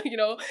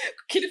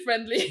kid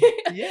friendly.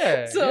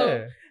 Yeah.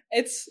 So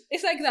it's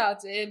like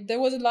that. There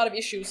was a lot of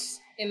issues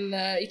in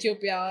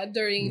Ethiopia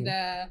during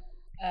the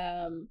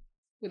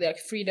with like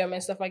freedom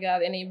and stuff like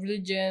that, any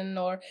religion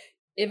or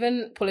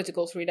even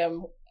political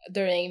freedom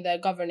during the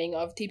governing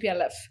of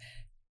TPLF.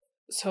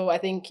 So I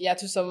think,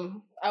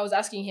 I was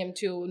asking him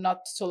to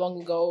not so long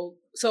ago.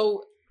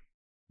 So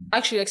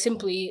actually, like,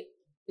 simply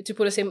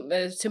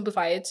to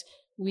simplify it,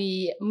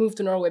 we moved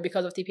to Norway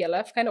because of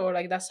TPLF, kind of, or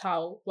like that's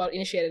how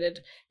initiated it,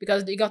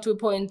 because it got to a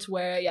point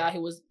where he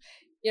was,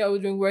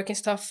 doing work and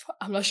stuff.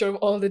 I'm not sure of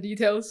all the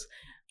details,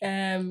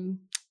 and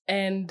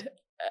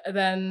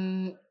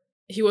then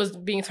he was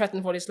being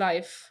threatened for his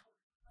life.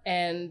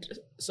 And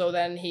so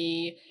then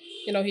he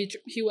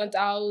went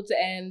out,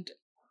 and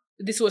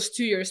this was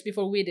 2 years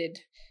before we did.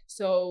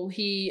 So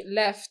he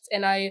left,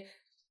 and I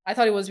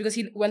thought it was because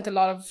he went a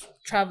lot of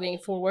traveling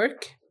for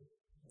work.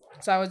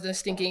 So I was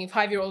just thinking,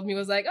 5-year-old me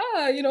was like,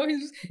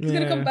 he's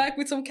gonna come back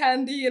with some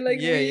candy in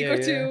like a week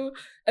or two,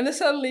 and then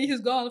suddenly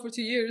he's gone for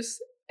 2 years.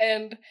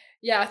 And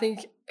I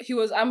think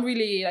I'm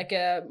really like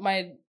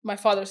my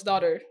father's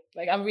daughter.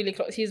 Like, I'm really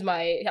close.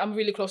 I'm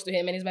really close to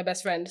him, and he's my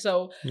best friend.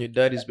 So your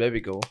daddy's baby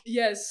girl.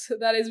 Yes,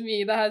 that is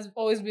me. That has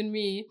always been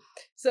me.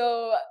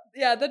 So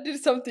that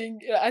did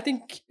something. I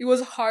think it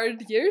was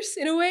hard years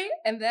in a way,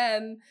 and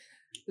then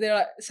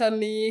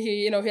suddenly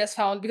he has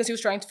found, because he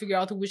was trying to figure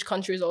out which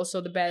country is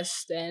also the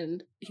best,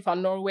 and he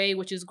found Norway,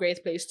 which is a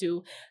great place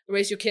to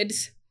raise your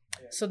kids.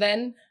 Yeah. So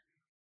then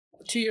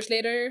 2 years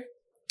later,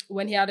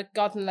 when he had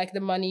gotten like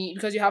the money,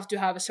 because you have to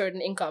have a certain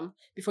income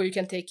before you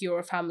can take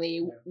your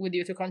family with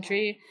you to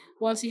country.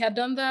 Once he had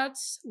done that,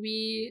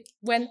 we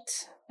went,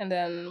 and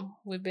then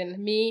we've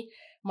been me,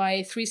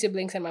 my 3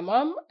 siblings, and my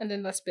mom, and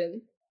then that's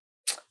been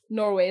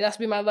Norway. That's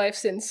been my life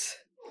since.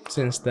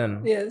 Since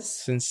then?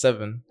 Yes. Since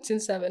 7?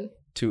 Since 7.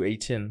 To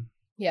 18?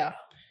 Yeah.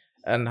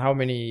 And how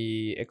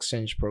many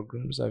exchange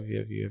programs have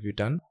you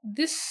done?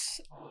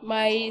 It's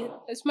my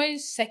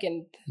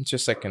second. It's your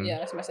second.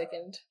 Yeah, it's my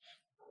second.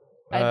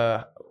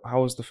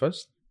 How was the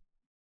first?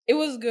 It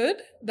was good.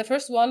 The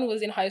first one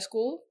was in high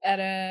school at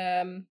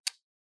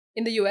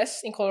in the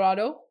US in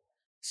Colorado.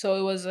 So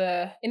it was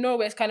in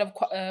Norway. It's kind of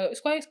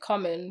it's quite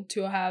common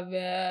to have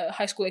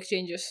high school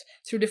exchanges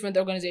through different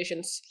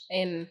organizations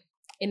in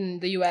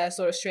the US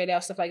or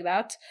Australia, stuff like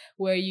that,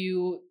 where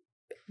you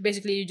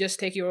basically you just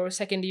take your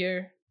second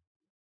year.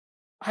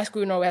 High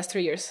school in Norway has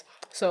 3 years,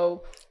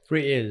 so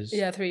 3 years.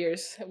 yeah, 3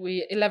 years.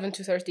 We 11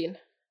 to 13.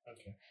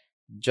 Okay.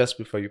 Just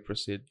before you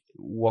proceed,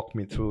 walk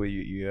me through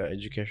your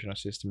educational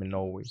system in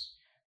Norway.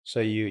 So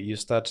you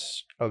start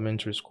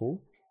elementary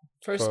school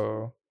First,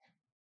 for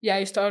yeah,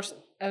 you start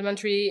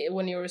elementary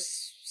when you're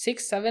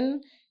 6,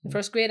 7, in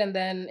first grade, and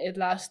then it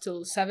lasts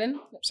till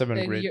 7.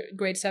 seventh grade.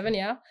 Grade 7,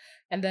 yeah,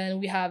 and then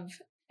we have,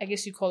 I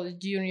guess you call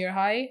it junior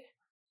high,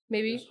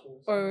 maybe,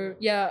 or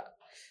yeah,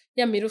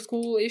 middle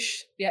school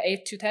ish. Yeah,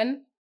 8 to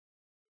 10.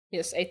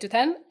 Yes, 8 to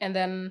 10, and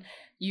then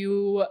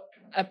you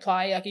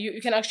apply. Like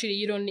you can actually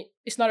you don't.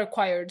 It's not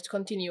required to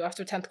continue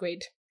after 10th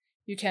grade.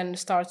 You can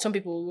start. Some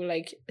people will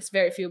like it's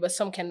very few, but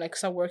some can like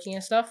start working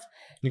and stuff.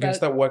 You can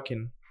start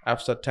working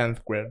after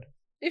 10th grade.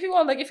 If you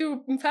want, like if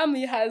your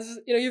family has,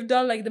 you've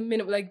done like the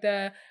minimum, like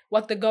the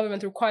what the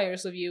government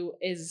requires of you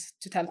is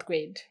to 10th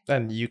grade.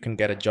 Then you can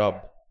get a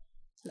job.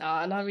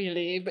 Nah, not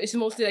really. But it's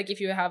mostly like if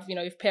you have,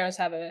 if parents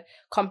have a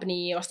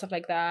company or stuff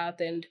like that,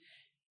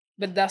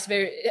 but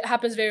it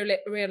happens very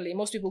rarely.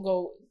 Most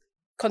people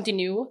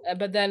continue,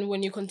 but then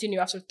when you continue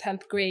after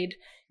 10th grade,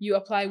 you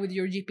apply with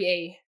your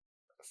GPA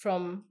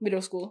from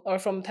middle school or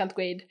from 10th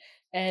grade,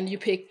 and you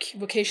pick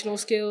vocational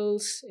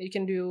skills. You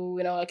can do,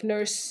 like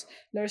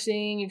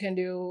nursing, you can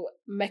do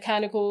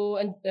mechanical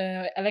and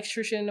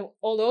electrician,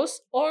 all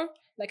those, or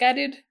like I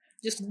did,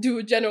 just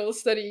do general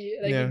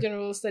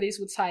general studies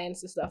with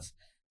science and stuff.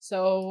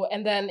 So,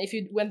 and then if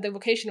you went the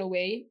vocational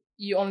way,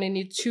 you only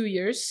need 2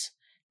 years,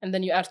 and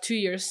then you add 2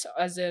 years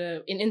as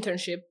in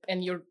internship,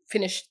 and you're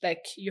finished.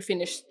 Like you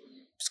finished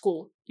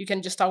school, you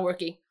can just start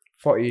working.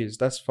 4 years.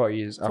 That's 4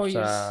 years 4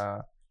 years.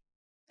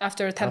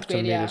 After 10th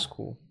grade, middle yeah.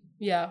 school.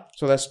 Yeah.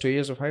 So that's 2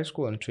 years of high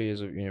school and 2 years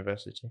of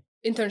university.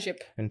 Internship.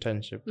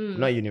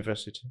 Not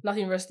university. Not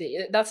university.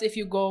 That's if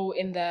you go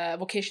in the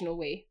vocational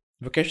way.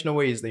 Vocational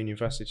way is the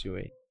university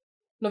way.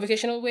 No,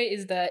 vocational way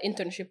is the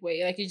internship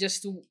way. Like you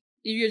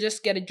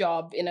just get a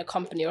job in a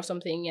company or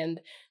something and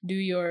do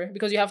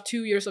because you have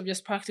 2 years of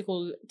just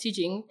practical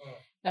teaching.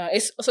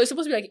 It's supposed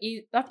to be like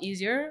not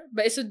easier,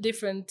 but it's a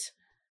different,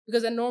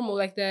 because the normal,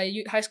 like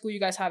the high school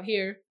you guys have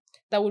here,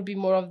 that would be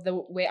more of the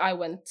way I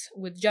went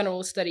with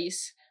general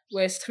studies,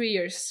 where it's 3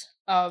 years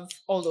of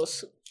all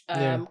those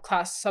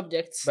class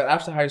subjects. But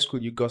after high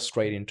school, you go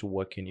straight into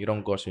working. You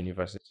don't go to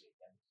university.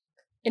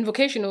 In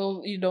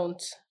vocational, you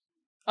don't,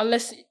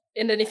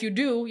 and then if you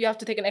do, you have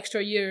to take an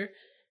extra year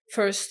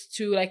first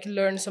to like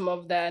learn some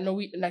of the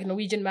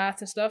Norwegian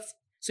math and stuff.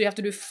 So you have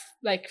to do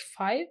like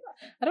 5.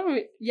 I don't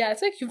really, yeah,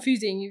 it's like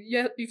confusing.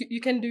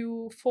 You can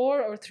do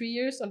 4 or 3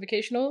 years on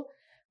vocational,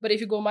 but if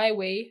you go my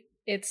way,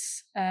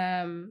 it's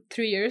 3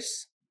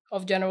 years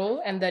of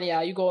general, and then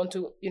you go on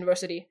to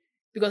university.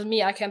 Because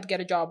I can't get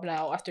a job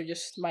now after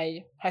just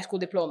my high school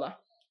diploma.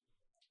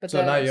 But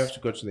so now you have to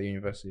go to the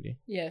university.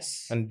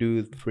 Yes. And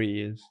do 3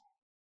 years.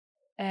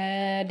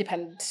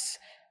 Depends.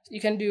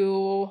 You can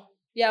do,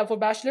 for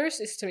bachelor's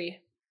it's 3,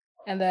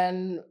 and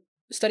then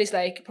studies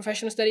like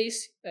professional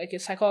studies, like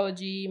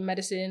psychology,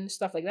 medicine,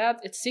 stuff like that,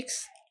 it's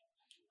 6,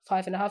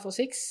 5.5 or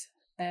 6.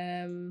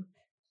 And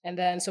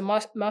then some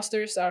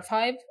masters are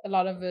 5. A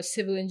lot of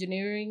civil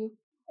engineering,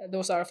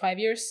 those are 5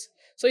 years.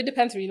 So it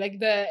depends really. Like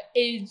the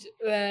age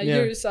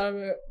years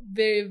are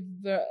very,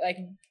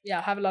 very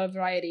have a lot of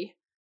variety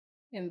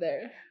in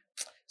there.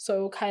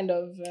 So kind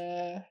of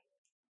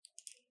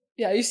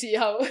you see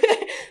how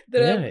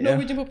the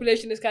Norwegian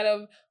population is kind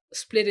of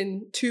split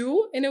in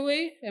 2 in a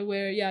way,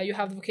 where you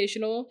have the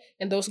vocational,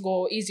 and those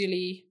go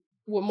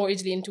more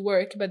easily into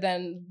work, but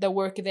then the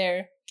work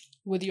there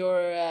with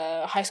your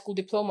high school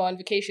diploma and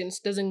vacations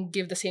doesn't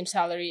give the same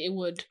salary it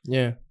would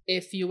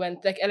if you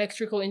went like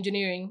electrical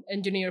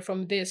engineer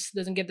from this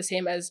doesn't get the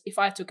same as if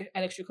I took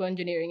electrical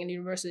engineering in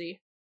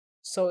university.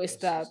 So it's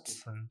that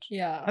different.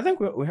 I think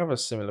we have a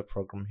similar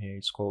program here.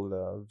 It's called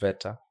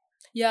VETA.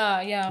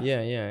 Yeah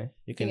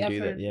You can do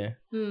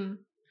that.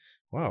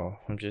 Wow,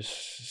 I'm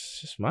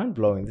just mind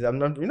blowing.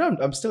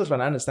 I'm still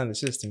trying to understand the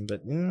system,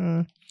 but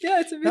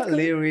it's a bit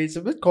leery. It's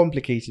a bit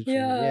complicated for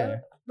me.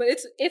 But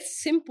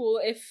it's simple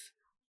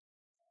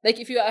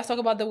if you talk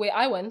about the way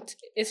I went,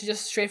 it's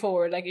just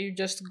straightforward. Like you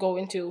just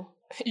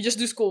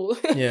do school.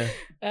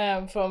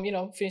 From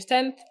finish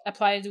 10th,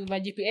 apply with my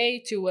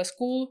GPA to a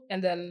school,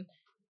 and then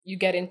you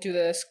get into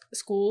the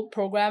school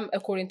program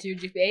according to your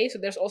GPA. So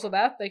there's also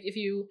that. Like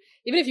even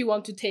if you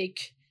want to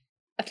take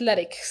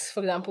athletics, for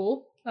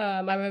example, I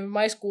remember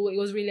my school, it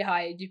was really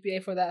high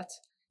GPA for that.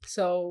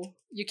 So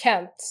you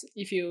can't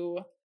if you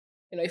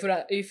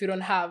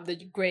don't have the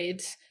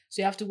grades.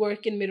 So you have to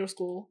work in middle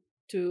school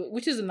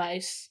which is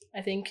nice.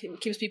 I think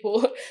it keeps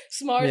people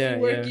smart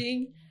and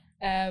working.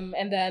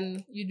 And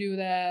then you do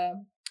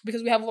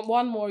because we have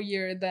one more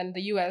year than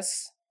the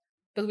US,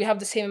 but we have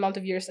the same amount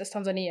of years as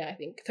Tanzania, I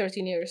think,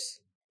 13 years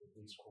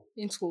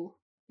in school.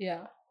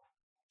 Yeah.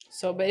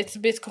 So, but it's a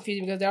bit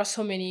confusing because there are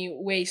so many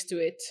ways to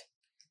it.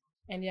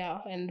 And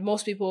and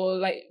most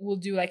people will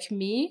do like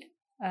me,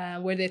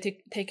 where they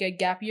take a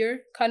gap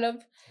year, kind of.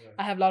 Yeah.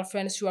 I have a lot of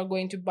friends who are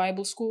going to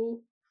Bible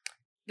school.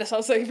 That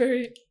sounds like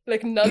very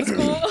like nun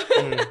school,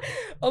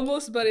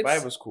 almost, but it's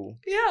Bible school.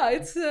 Yeah,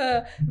 it's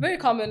very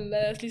common,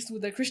 at least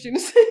with the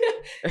Christians,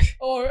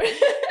 or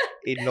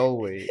in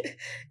Norway.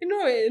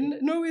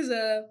 Norway is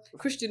a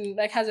Christian,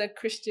 has a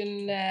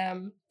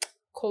Christian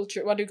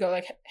culture. What do you call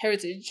it?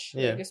 Heritage?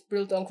 Yeah, it's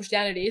built on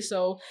Christianity,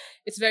 so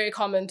it's very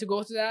common to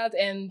go to that,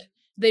 and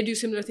they do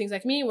similar things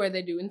like me, where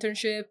they do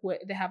internship, where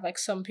they have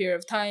some period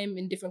of time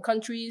in different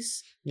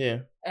countries.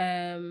 Yeah.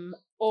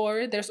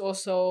 Or there's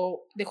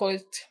also, they call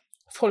it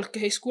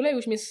Folkehøyskole,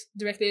 which means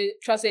directly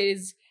translated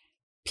is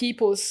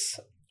people's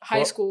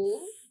high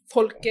school.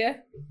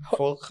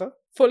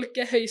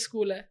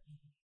 Folkehøyskole.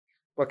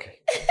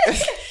 Okay.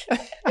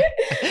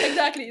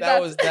 Exactly.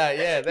 That was that.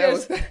 Yeah. That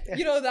was.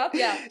 You know that,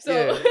 yeah.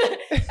 So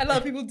a lot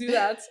of people do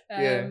that.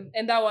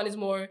 And that one is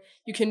more.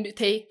 You can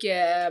take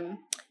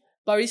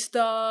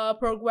barista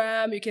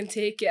program. You can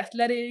take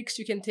athletics.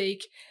 You can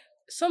take.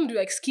 Some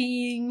do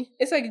skiing.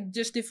 It's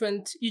just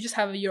different. You just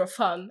have a year of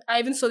fun. I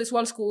even saw this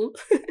one school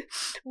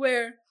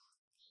where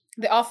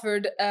they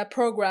offered a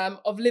program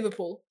of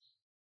Liverpool.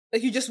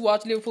 You just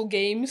watch Liverpool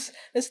games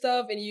and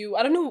stuff, and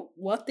I don't know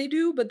what they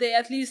do, but they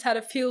at least had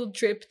a field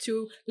trip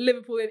to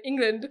Liverpool in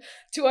England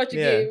to watch a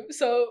game.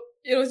 So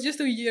it was just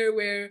a year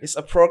where it's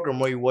a program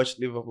where you watch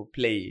Liverpool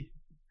play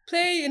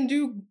and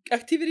do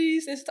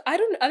activities and stuff. I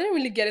didn't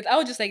really get it. I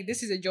was just like,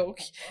 this is a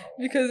joke,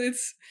 because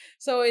it's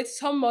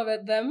some of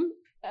them.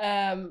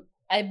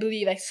 I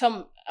believe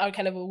some are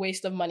kind of a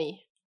waste of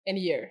money in a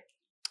year,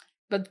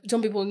 but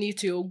some people need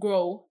to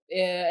grow,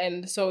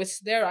 and so it's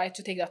their right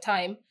to take that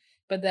time.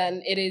 But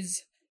then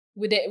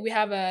we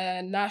have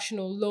a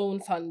national loan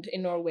fund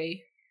in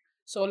Norway,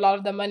 so a lot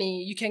of the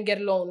money you can get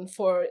a loan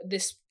for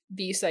these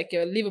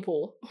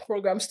Liverpool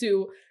programs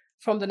too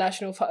from the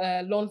national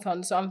loan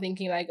fund. So I'm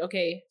thinking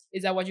okay,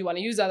 is that what you want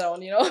to use that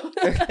on? You want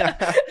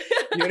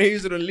to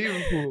use it on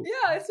Liverpool?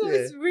 Yeah,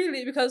 it's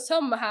really, because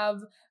some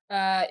have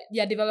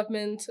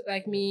development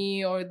like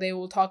me, or they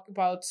will talk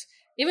about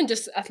even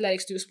just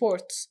athletics, to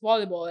sports,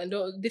 volleyball, and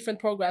different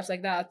programs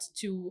like that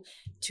to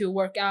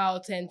work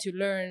out and to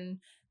learn.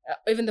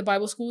 Even the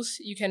Bible schools,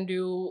 you can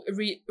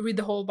read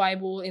the whole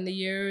Bible in the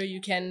year. You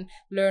can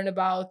learn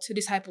about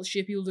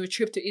discipleship. You'll do a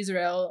trip to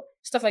Israel,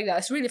 stuff like that.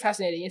 It's really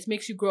fascinating. It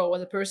makes you grow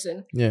as a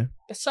person. Yeah.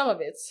 But some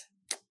of it,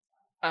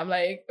 I'm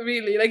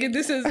really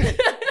this is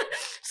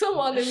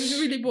someone who's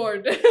really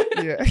bored.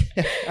 Yeah.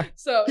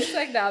 So it's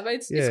like that, but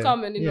it's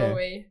common in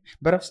Norway.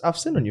 But I've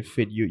seen on your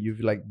feed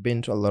you've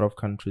been to a lot of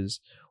countries.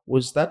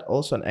 Was that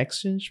also an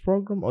exchange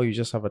program, or you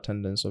just have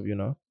attendance of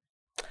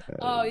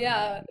Oh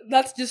yeah,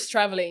 that's just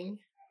traveling,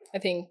 I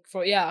think,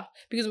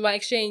 because my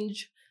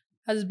exchange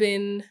has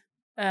been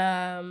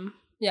in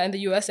the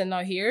US and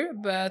now here.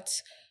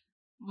 But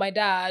my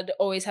dad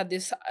always had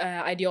this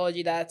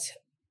ideology that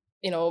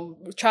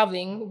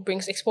traveling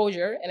brings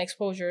exposure, and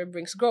exposure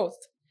brings growth.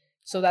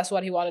 So that's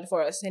what he wanted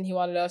for us, and he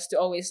wanted us to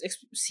always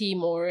see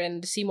more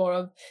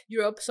of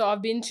Europe. So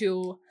I've been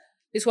to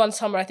this one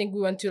summer. I think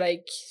we went to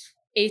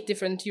 8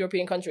 different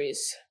European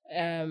countries.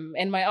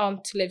 And my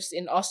aunt lives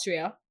in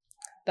Austria.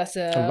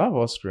 I love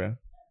Austria.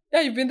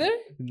 Yeah, you've been there?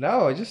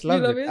 No, I just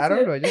love it. I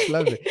don't know. I just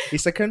love it.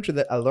 It's a country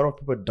that a lot of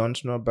people don't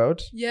know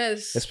about.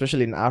 Yes.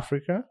 Especially in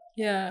Africa.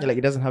 Yeah.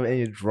 It doesn't have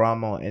any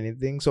drama or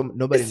anything, so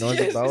nobody knows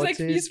about it. It's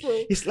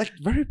peaceful. It's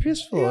very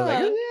peaceful.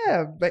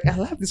 Yeah. I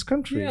love this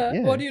country.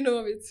 Yeah. What do you know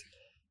of it?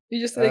 You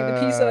just the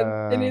peace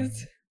in it.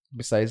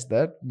 Besides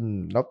that,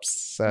 nope.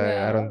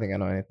 I don't think I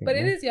know anything. But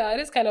it is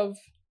kind of,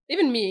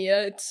 even me.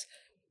 I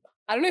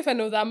don't know if I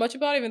know that much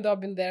about it, even though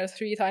I've been there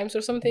 3 times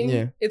or something.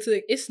 Yeah.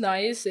 It's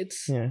nice.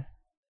 It's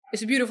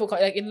beautiful.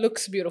 It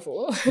looks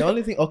beautiful. The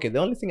only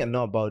thing I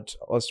know about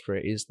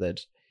Austria is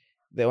that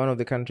they're one of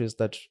the countries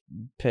that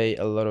pay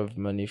a lot of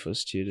money for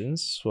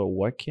students who are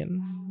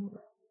working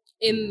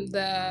in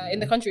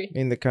the country.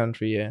 In the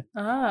country, yeah.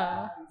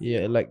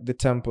 Yeah,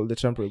 the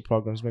temporary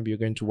programs. Maybe you're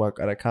going to work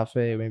at a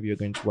cafe. Maybe you're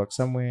going to work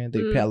somewhere.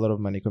 They pay a lot of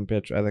money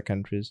compared to other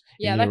countries.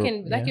 Yeah, that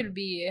could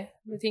be.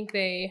 I think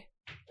they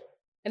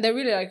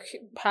really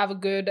have a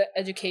good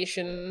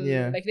education.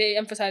 Yeah. They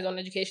emphasize on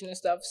education and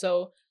stuff.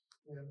 So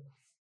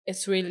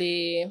it's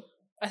really,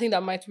 I think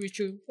that might be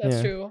true.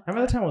 That's true.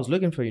 Another time I was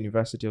looking for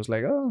university, I was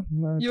like,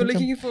 you were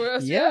looking for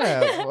Austria?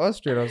 Yeah, for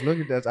Austria. I was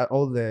looking at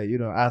all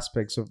the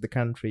aspects of the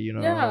country,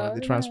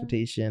 the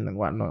transportation and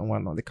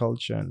whatnot, the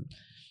culture, and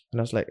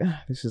I was like,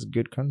 this is a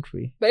good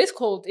country. But it's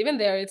cold. Even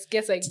there, it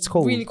gets it's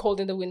cold. Really cold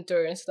in the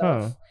winter and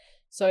stuff. Oh.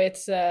 So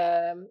it's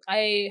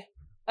I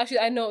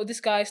know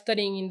this guy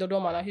studying in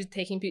Dodoma now. He's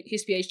taking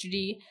his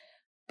PhD,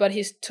 but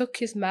he took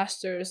his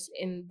master's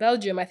in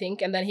Belgium, I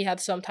think, and then he had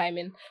some time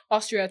in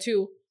Austria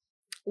too.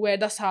 where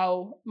that's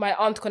how my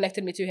aunt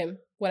connected me to him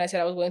when I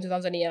said I was going to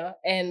Tanzania.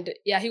 And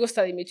yeah, he was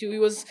telling me too. He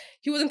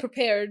wasn't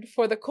prepared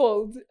for the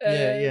cold.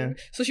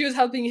 So she was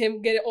helping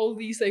him get all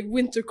these like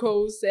winter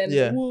coats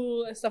and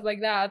wool and stuff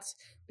like that,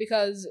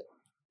 because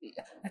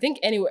I think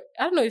anyway,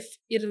 I don't know if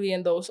Italy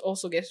and those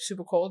also get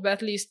super cold, but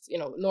at least, you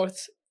know,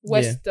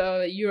 northwest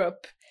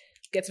Europe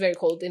gets very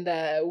cold in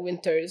the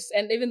winters.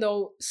 And even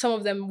though some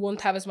of them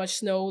won't have as much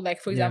snow,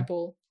 like for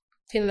example,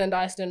 Finland,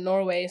 Iceland,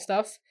 Norway and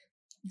stuff,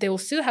 they will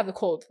still have the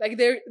cold. Like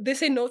they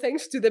say no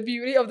thanks to the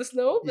beauty of the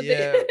snow, but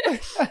they're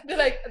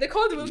like, the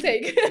cold will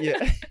take.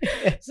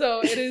 So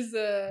it is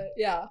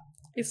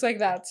it's like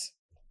that.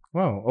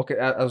 Wow. Okay.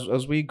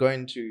 As we go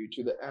into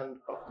the end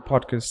of the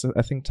podcast,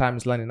 I think time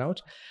is running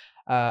out.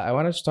 I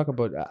wanted to talk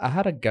about. I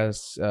had a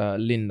guest,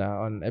 Linda,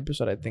 on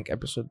episode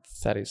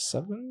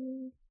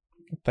 37,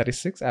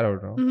 36. I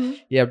don't know. Mm-hmm.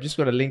 Yeah, I'm just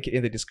gonna link it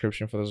in the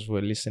description for those who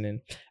are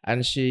listening.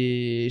 And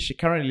she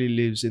currently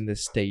lives in the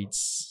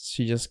States.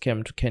 She just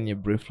came to Kenya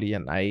briefly,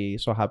 and I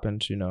so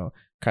happened to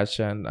catch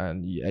her,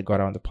 and I got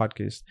her on the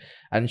podcast.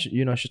 And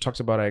she talks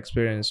about her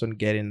experience on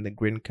getting the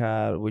green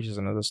card, which is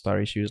another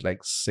story. She was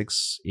like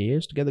 6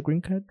 years to get the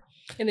green card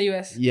in the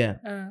US. Yeah.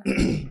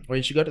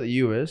 When she got to the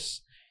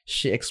US,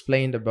 she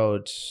explained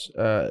about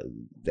the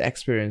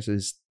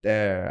experiences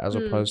there as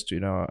opposed to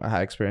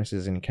her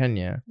experiences in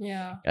Kenya.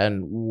 Yeah.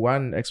 And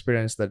one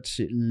experience that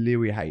she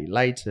really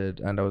highlighted,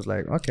 and I was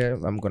like, okay,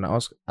 I'm gonna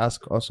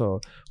ask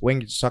also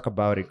when you talk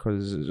about it,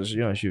 because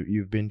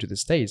you've been to the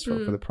States for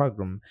the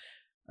program.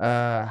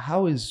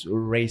 How is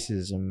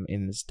racism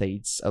in the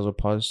States as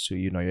opposed to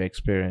your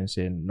experience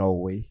in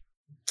Norway?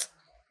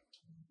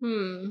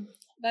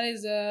 That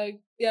is a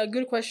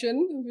good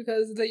question,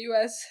 because the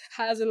US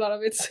has a lot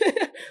of its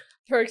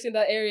perks in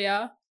that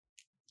area.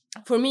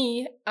 For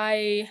me,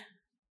 I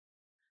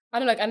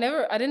don't know, like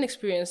I didn't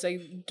experience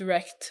like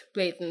direct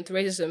blatant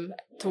racism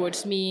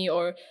towards me,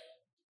 or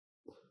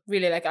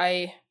really like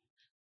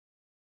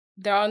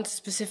there aren't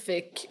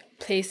specific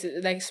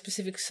places, like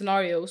specific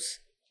scenarios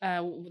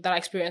that I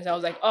experienced. I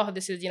was like, oh,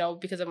 this is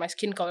because of my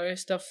skin color and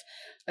stuff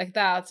like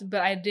that.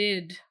 But I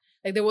did,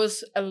 like, there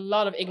was a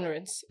lot of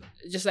ignorance,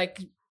 I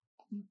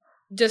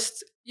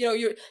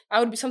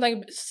would be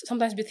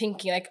sometimes be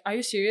thinking like, are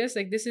you serious?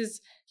 Like, this is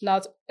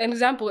not an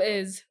example.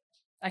 Is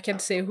I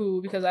can't say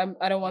who, because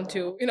I don't want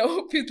to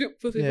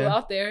put people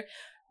out there,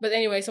 but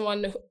anyway,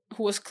 someone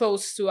who was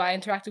close to, I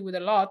interacted with a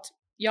lot,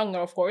 younger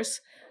of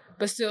course,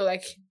 but still,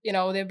 like,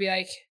 they'd be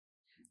like,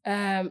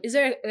 is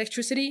there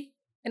electricity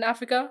in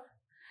Africa?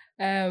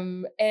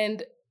 And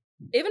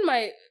even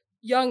my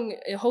young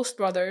host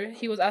brother,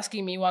 he was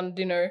asking me one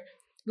dinner,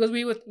 because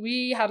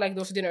we had like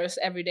those dinners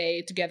every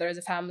day together as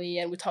a family,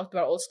 and we talked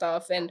about old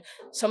stuff. And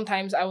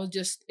sometimes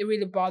it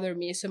really bothered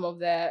me, some of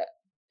the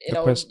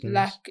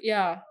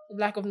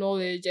lack of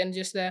knowledge, and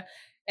just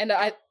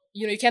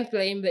you can't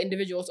blame the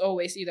individuals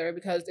always either,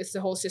 because it's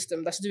the whole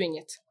system that's doing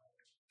it.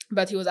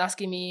 But he was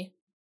asking me,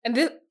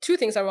 and two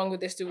things are wrong with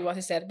this too, what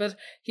he said, but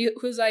he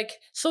was like,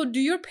 so do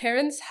your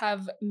parents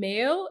have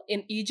mail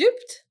in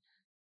Egypt?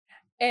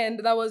 And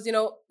that was,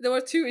 there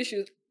were two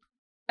issues.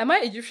 Am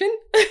I Egyptian?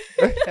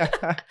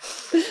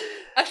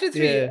 Actually,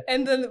 three. Yeah.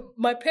 And then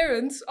my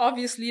parents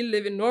obviously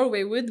live in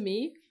Norway with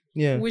me,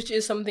 which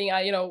is something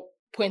I,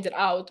 pointed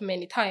out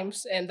many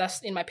times, and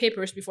that's in my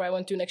papers before I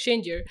went to an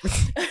exchange year.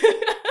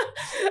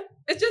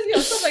 It's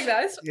just, stuff like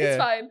that. It's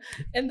fine.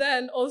 And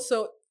then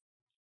also,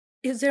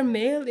 is there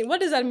mail? What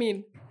does that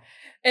mean?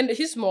 And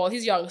he's small,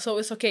 he's young, so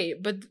it's okay.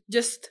 But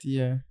just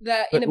the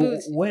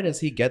inability. Where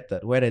does he get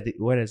that? Where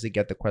does he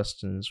get the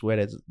questions?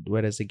 Where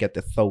does he get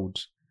the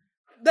thought?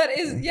 That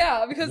is,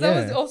 because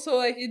that was also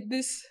like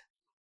this.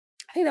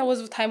 I think that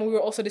was the time we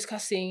were also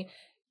discussing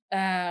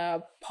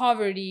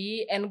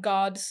poverty and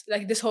God's,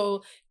 like, this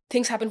whole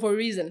things happen for a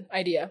reason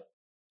idea.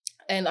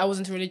 And I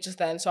wasn't religious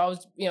then, so I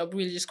was,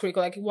 religious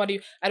critical. Like,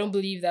 I don't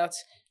believe that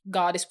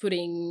God is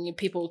putting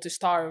people to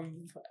starve,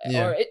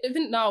 or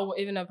even now,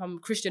 even if I'm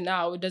Christian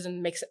now, it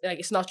doesn't make sense. Like,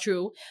 it's not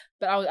true.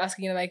 But I was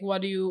asking, like,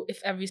 if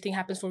everything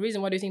happens for a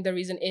reason, what do you think the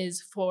reason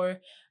is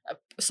for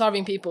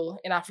starving people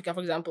in Africa,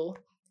 for example?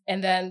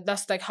 And then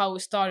that's like how we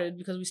started,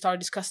 because we started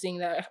discussing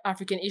the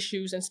African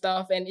issues and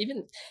stuff. And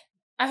even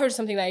I heard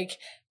something like,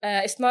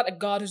 it's not a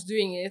God who's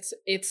doing it.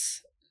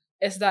 It's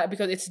that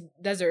because it's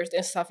desert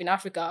and stuff in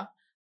Africa.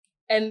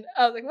 And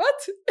I was like,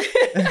 what?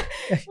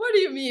 What do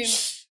you mean?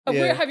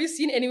 Where have you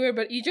seen anywhere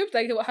but Egypt?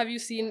 Like, what have you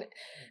seen?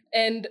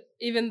 And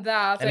even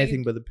that,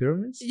 anything but the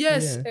pyramids?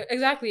 Yes,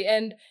 exactly.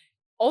 And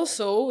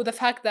also the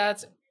fact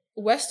that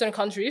Western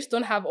countries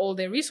don't have all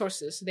their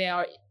resources. They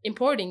are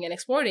importing and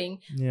exporting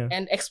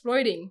and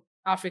exploiting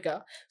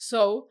Africa.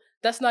 So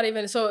that's not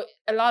even, so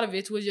a lot of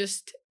it was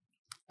just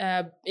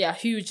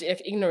huge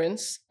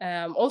ignorance.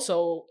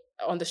 Also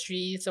on the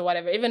streets or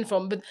whatever,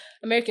 but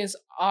Americans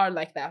are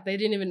like that. They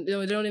don't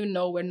even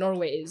know where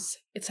Norway is.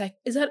 It's like,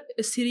 is that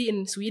a city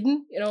in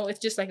Sweden? It's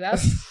just like that.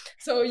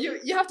 So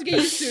you have to get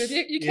used to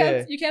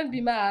it. You can't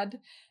be mad.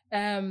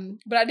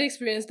 But I did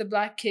experience the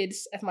black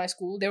kids at my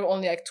school. There were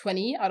only like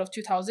 20 out of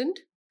 2,000.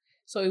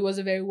 So it was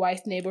a very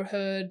white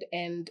neighborhood,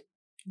 and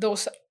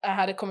those I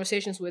had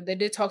conversations with, they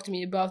did talk to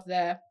me about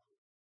the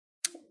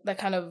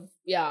kind of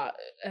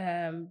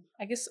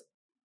I guess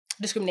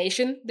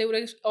discrimination they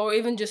would, or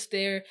even just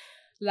their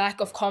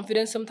lack of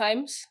confidence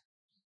sometimes.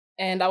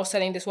 And I was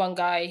telling this one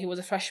guy, he was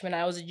a freshman,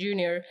 I was a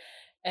junior,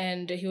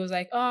 and he was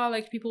like, "Oh,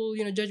 like people,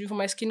 judge me for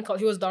my skin color."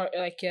 He was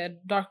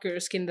darker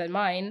skin than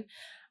mine.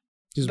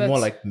 He's more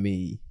like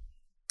me.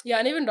 Yeah,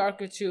 and even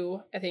darker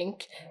too, I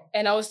think.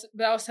 And I was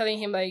telling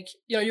him, like,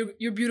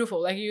 you're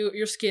beautiful. Like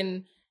your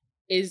skin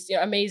is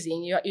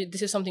amazing.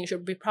 This is something you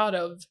should be proud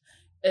of.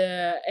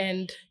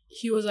 And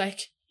he was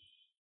like,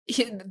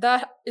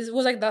 that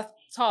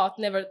thought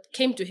never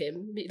came to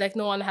him. Like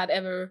no one had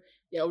ever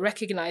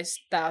recognized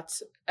that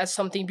as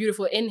something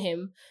beautiful in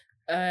him,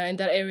 in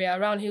that area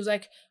around. He was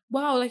like,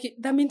 wow, like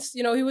that means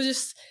he was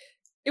just.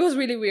 It was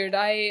really weird.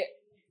 I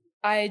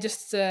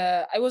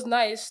was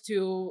nice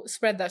to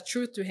spread that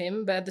truth to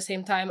him, but at the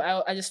same time,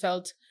 I just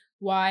felt,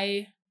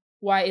 why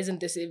isn't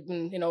this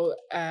even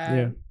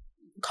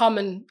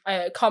common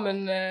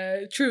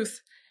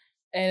truth?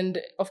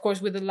 And of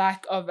course, with the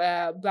lack of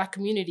a Black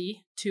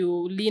community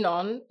to lean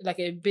on, like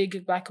a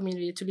big Black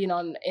community to lean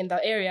on in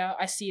that area,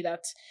 I see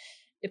that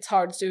it's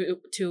hard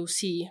to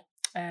see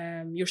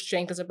your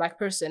strength as a Black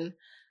person.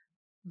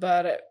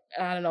 But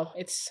I don't know,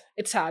 it's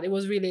sad. It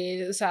was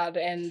really sad.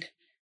 And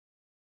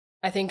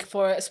I think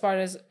for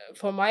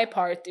my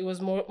part, it was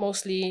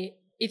mostly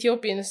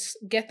Ethiopians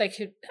get like,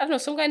 I don't know,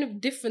 some kind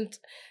of different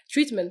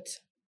treatment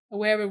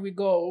wherever we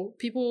go.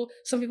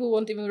 Some people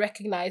won't even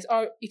recognize,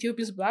 are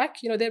Ethiopians Black?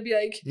 They'll be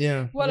like,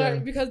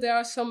 because there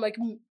are some like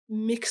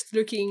mixed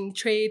looking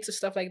traits or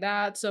stuff like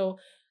that. So,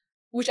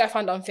 which I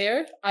find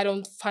unfair. I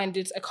don't find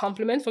it a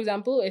compliment. For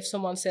example, if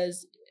someone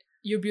says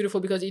you're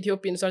beautiful because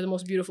Ethiopians are the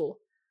most beautiful.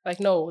 Like,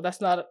 no,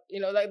 that's not,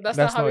 that's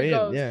not how it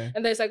goes. Yeah.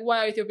 And then it's like,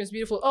 why are Ethiopians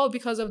beautiful? Oh,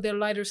 because of their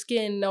lighter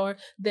skin or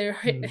their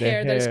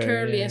hair that is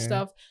curly and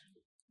stuff.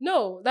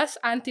 No, that's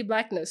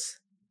anti-Blackness.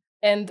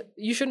 And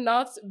you should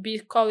not be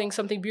calling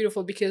something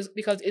beautiful because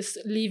it's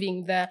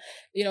leaving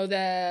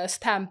the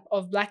stamp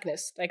of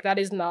Blackness. Like, that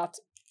is not,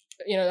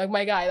 like,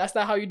 my guy, that's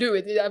not how you do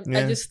it.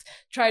 I just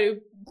try to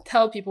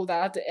tell people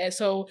that.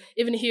 So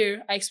even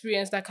here, I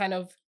experienced that kind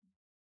of,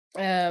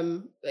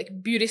 like,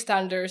 beauty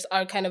standards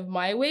are kind of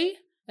my way.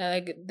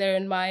 Like, they're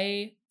in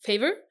my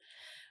favor,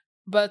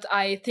 but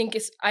I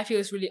feel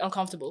it's really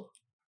uncomfortable.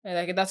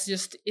 Like, that's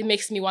just, it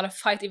makes me want to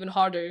fight even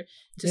harder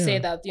to say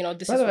that,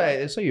 this By is. the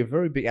way, I saw you're a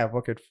very big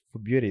advocate for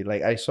beauty.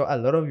 Like, I saw a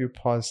lot of your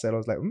posts and I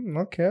was like,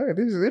 okay,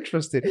 this is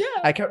interesting. Yeah.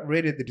 I kept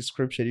reading the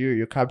description,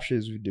 your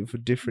captions for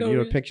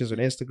different, pictures on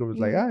Instagram. It's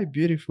like,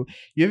 beautiful.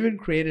 You even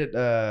created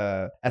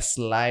a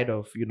slide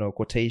of,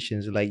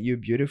 quotations like, you're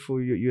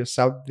beautiful, you're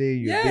something,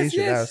 you're this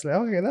and that. I was like,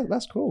 okay,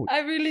 that's cool. I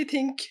really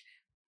think,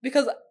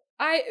 because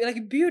I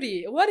like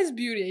beauty. What is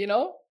beauty,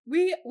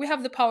 We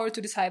have the power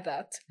to decide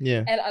that.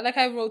 Yeah. And like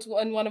I wrote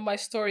in one of my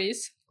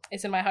stories,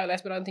 it's in my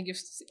highlights, but I don't think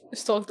you've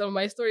stalked on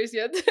my stories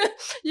yet.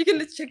 You can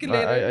check it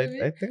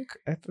later. I think.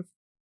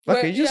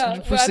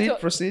 Okay,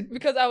 proceed.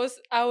 Because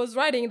I was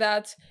writing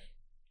that,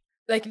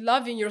 like,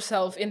 loving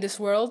yourself in this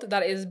world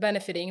that is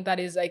benefiting, that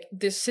is like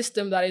this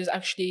system that is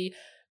actually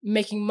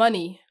making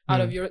money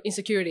out of your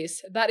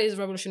insecurities. That is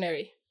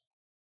revolutionary.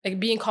 Like,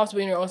 being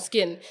comfortable in your own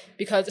skin,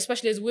 because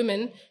especially as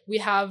women, we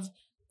have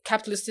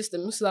capitalist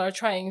systems that are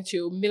trying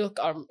to milk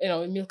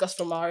us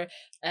from our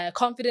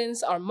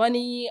confidence, our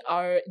money,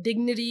 our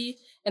dignity,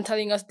 and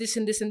telling us this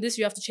and this and this,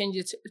 you have to change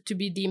it to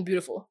be deemed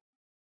beautiful.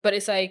 But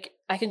it's like,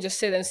 I can just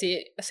sit and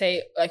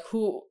say like,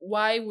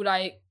 why would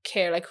I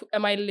care? Like,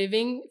 am I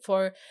living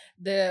for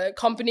the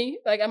company?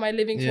 Like, am I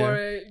living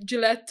for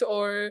Gillette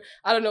or,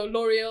 I don't know,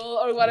 L'Oreal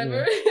or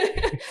whatever?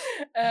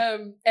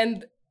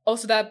 And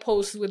also that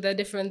post with the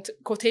different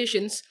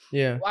quotations,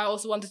 I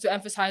also wanted to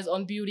emphasize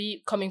on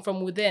beauty coming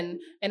from within,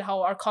 and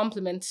how our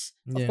compliments,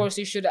 of course,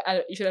 you should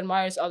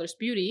admire others'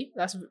 beauty.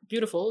 That's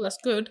beautiful, that's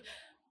good.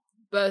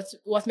 But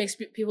what makes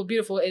people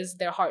beautiful is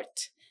their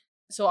heart.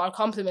 So our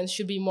compliments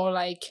should be more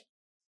like,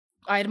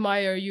 I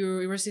admire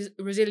your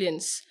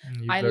resilience.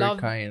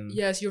 Kind.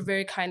 Yes, you're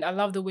very kind. I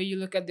love the way you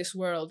look at this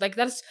world. Like,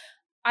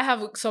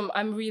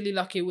 I'm really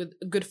lucky with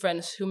good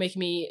friends who make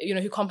me,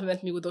 who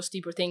compliment me with those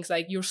deeper things.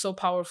 Like, you're so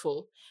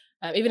powerful.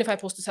 Even if I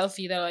post a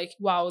selfie, they're like,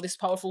 wow, this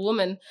powerful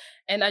woman.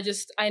 And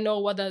I know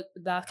what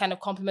that kind of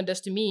compliment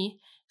does to me.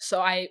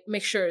 So I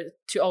make sure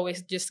to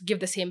always just give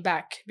the same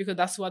back, because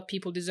that's what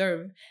people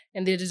deserve.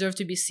 And they deserve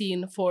to be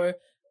seen for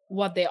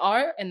what they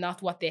are and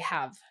not what they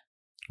have.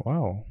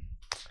 Wow.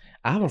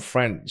 I have a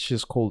friend,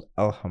 she's called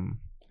Elham.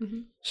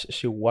 Mm-hmm.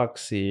 She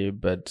works here,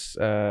 but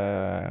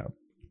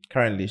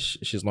currently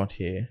she's not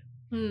here.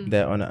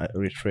 They're on a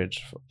retreat.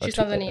 She's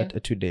Tanzanian. A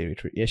 2-day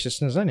retreat. Yeah, she's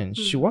Tanzanian.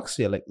 She works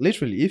here. Like,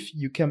 literally, if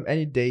you come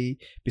any day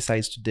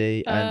besides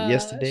today and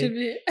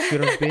yesterday, she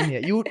would have been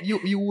here.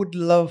 You would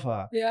love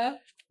her. Yeah.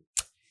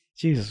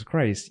 Jesus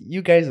Christ.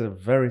 You guys are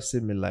very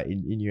similar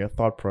in your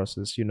thought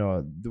process.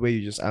 The way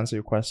you just answer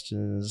your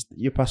questions,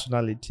 your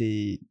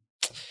personality.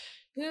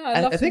 Yeah,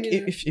 I love I to think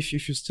meet her.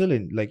 if you're still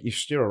in, like, if you're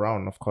still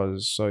around, of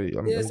course. So Yes,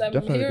 I'm I'm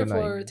definitely here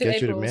gonna till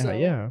get you to April. meet her. So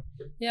Yeah.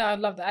 yeah, I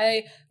love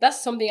that.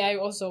 That's something I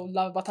also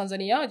love about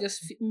Tanzania.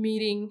 Just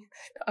meeting.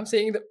 I'm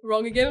saying it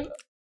wrong again.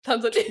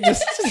 Tanzania.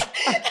 Just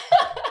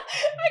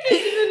I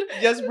can't even.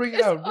 just bring it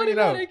It's out. Bring it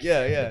out. automatic.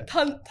 Yeah, yeah,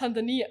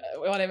 Tanzania,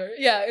 whatever.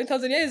 Yeah, in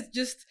Tanzania is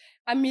just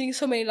I'm meeting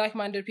so many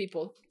like-minded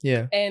people,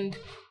 yeah. and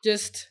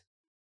just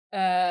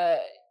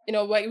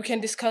like we can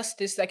discuss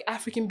this like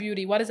African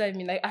beauty. What does that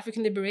mean? Like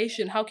African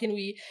liberation. How can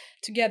we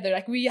together?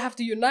 Like we have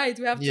to unite.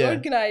 We have to Yeah,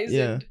 organize.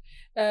 yeah.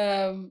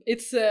 And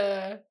it's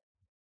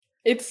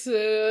gets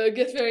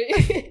very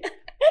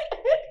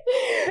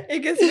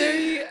it gets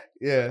very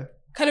Yeah.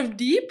 kind of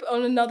deep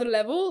on another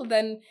level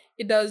than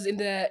it does in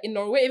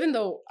Norway. Even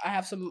though I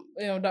have some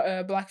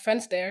black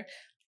friends there,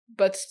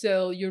 but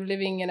still you're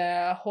living in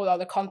a whole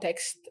other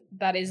context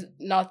that is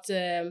not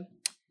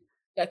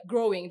like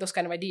growing those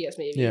kind of ideas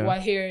maybe. Yeah.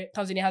 While here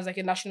Tanzania has like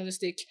a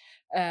nationalistic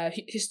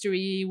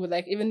history with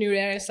like even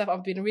Nyerere and stuff.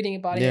 I've been reading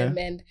about him,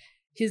 and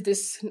he's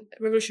this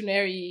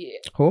revolutionary.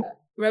 Who?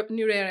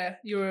 Nyerere,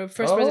 your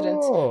first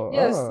president.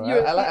 Yes,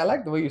 I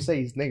like the way you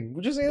say his name.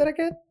 Would you say that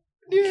again?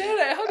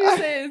 Nyerere. How do you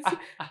say it?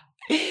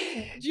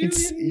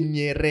 It's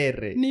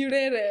Nyerere.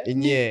 Nyerere.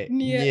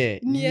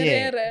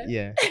 Nyerere.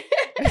 Yeah.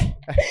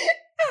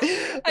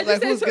 I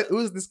was like,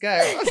 who's this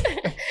guy?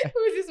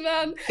 Who's this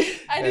man?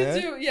 I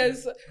need to.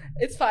 Yes,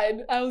 it's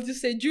fine. I'll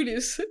just say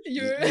Julius.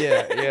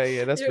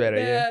 Yeah. That's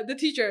better. The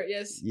teacher.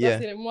 Yes. Yeah.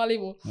 That's it.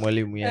 Mwalimu.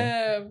 Mwalimu.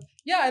 Yeah.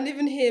 Yeah, and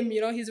even him,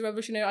 his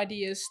revolutionary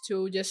ideas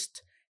to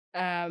just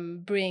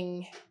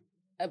bring.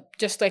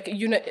 Just like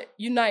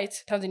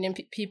unite Tanzanian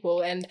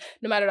people, and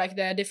no matter like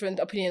their different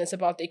opinions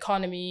about the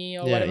economy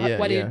or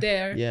what is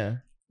there. Yeah.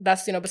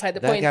 That's beside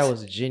the that point. That guy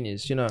was a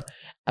genius.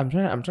 I'm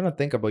trying to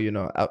think about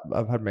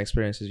I've had my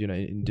experiences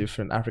in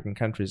different African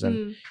countries,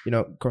 and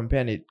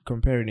comparing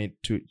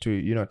it to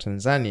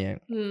Tanzania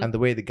and the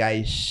way the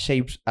guy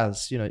shaped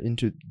us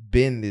into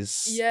being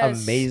this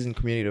amazing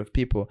community of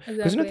people.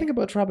 Because Exactly. think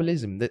about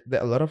tribalism.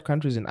 There are a lot of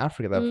countries in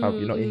Africa that have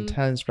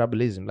intense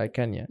tribalism, like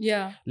Kenya.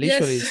 Yeah,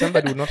 literally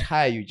somebody will not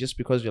hire you just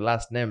because your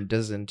last name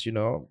doesn't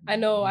I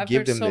know I've give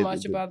heard them so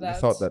much about the that.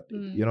 thought that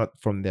you're not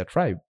from their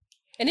tribe.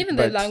 And even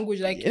the language,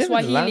 like even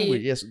Swahili. The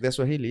language, yes, the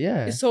Swahili,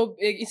 yeah. It's so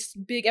big. It's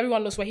big.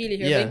 Everyone knows Swahili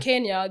here. Yeah. But in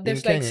Kenya,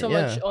 there's Kenya, so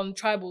much on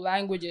tribal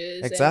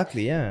languages.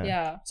 Exactly, and,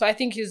 yeah. So I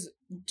think he's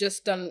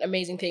just done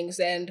amazing things.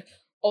 And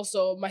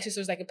also, my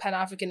sister's like a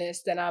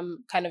Pan-Africanist, and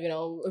I'm kind of,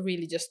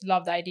 really just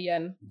love the idea.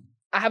 And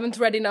I haven't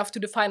read enough to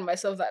define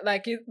myself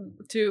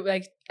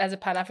as a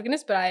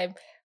Pan-Africanist, but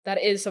that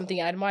is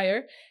something I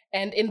admire.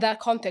 And in that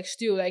context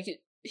too, like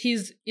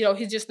he's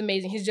just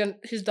amazing. He's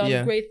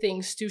done great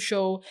things to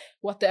show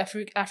what the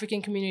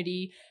African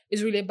community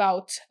is really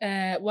about.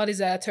 What is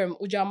that term?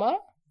 Ujamaa,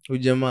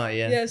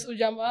 yeah. Yes,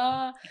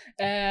 Ujamaa.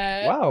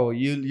 Wow,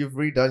 you've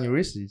redone your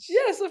research.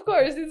 Yes, of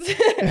course.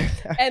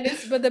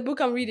 But the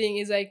book I'm reading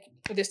is like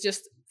this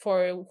just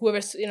for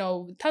whoever's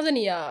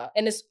Tanzania,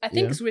 and I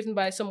think it's written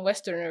by some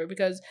Westerner,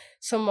 because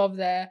some of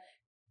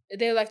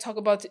they like talk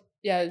about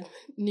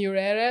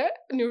Nyerere.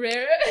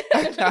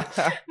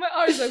 My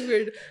R is like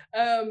weird.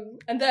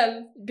 And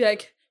then be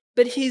like,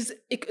 but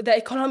the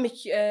economic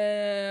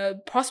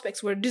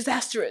prospects were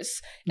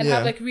disastrous, and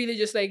have like really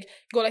just like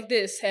go like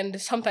this, and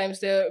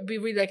sometimes they'll be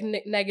really like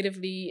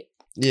negatively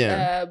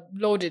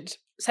loaded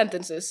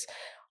sentences.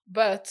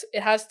 But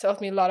it has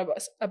taught me a lot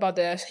about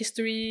the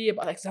history,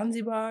 about like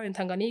Zanzibar and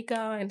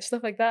Tanganyika and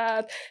stuff like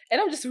that. And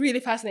I'm just really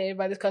fascinated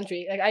by this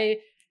country. Like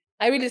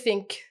I really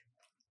think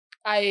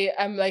I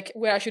am like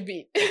where I should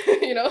be,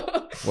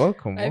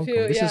 Welcome.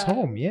 This is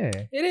home, yeah.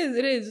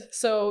 It is.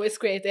 So it's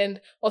great. And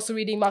also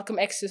reading Malcolm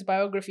X's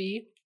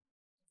biography,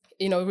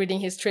 reading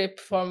his trip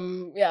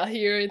from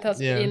here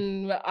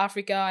in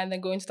Africa, and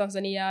then going to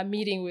Tanzania,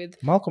 meeting with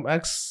Malcolm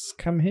X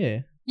come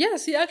here.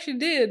 Yes, he actually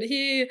did.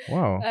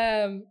 Wow.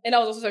 And I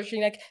was also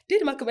searching like,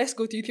 did Malcolm X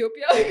go to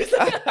Ethiopia?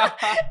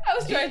 I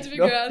was trying to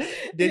figure out.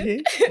 Did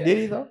he? Did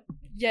he though?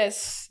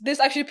 Yes, there's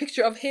actually a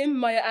picture of him,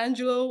 Maya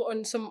Angelou,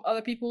 and some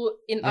other people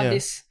in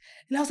Addis,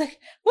 and I was like,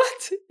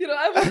 "What?"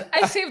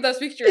 I saved that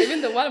picture,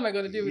 even though what am I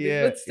going to do with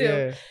it? But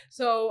still,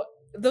 so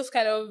those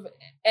kind of,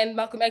 and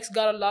Malcolm X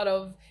got a lot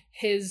of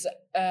his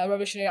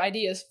revolutionary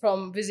ideas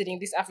from visiting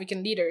these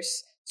African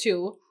leaders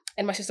too.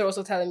 And my sister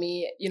also telling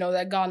me,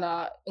 that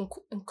Ghana,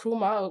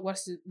 Nkrumah,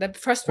 the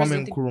first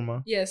president?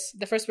 Nkrumah. Yes,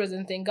 the first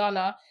president in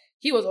Ghana.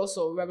 He was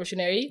also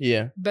revolutionary.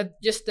 Yeah,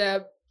 but just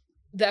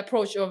the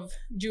approach of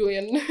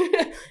Julian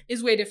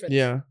is way different.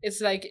 Yeah.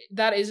 It's like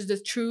that is the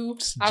true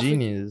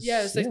genius.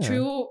 Yeah, it's like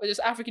true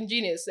just African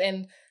genius,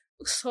 and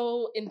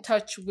so in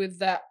touch with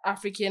the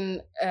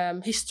African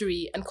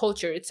history and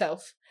culture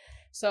itself.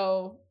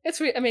 So it's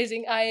really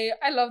amazing. I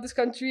love this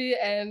country,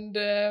 and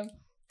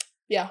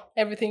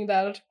everything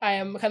that I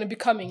am kind of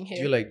becoming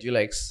here. Do you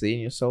like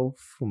seeing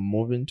yourself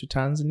moving to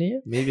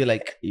Tanzania? Maybe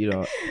like,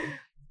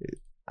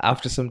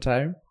 after some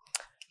time?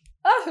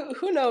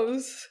 Who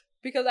knows?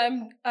 Because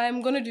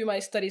I'm gonna do my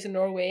studies in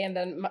Norway, and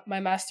then my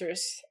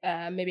master's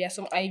maybe at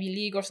some Ivy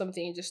League or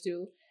something, just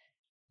to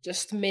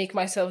just make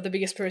myself the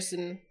biggest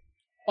person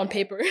on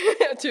paper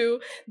to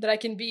that I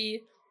can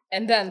be,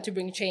 and then to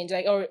bring change.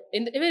 Like, or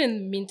even in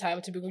the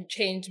meantime to bring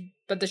change.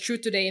 But the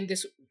truth today in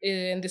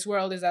this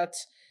world is that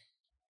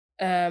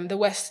the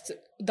West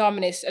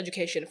dominates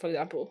education, for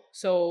example.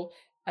 So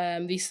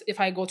these if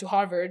I go to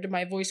Harvard,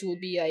 my voice will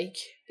be like,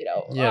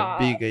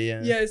 bigger,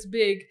 yeah. Yeah, it's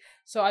big.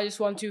 So I just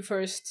want to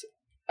first,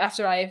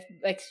 after I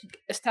like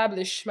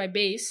establish my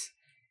base,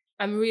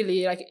 I'm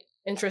really like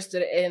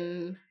interested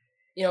in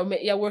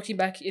working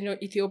back in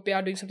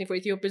Ethiopia, doing something for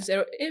Ethiopians,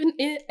 or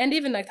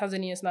even like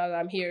Tanzanians now that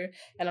I'm here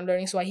and I'm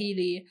learning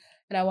Swahili,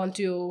 and I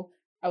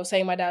was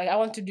saying my dad, like, I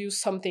want to do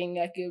something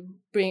like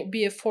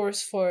be a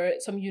force for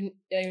some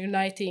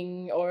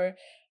uniting or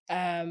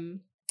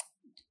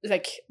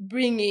like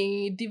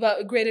bringing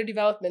greater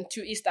development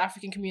to East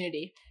African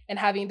community, and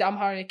having the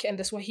Amharic and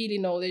the Swahili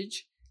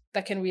knowledge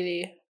that can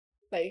really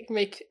like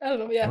make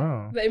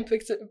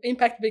the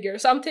impact bigger.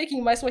 So I'm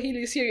taking my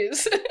Swahili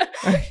serious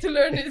to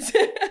learn it.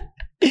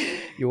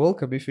 You're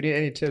welcome if you need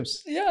any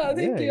tips. Yeah,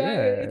 thank you.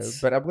 Yeah.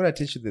 But I'm gonna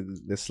teach you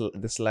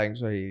the slang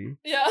Swahili.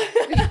 Yeah.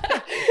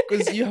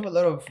 Because you have a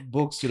lot of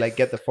books to like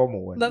get the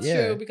formal one. That's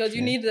true, because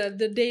you need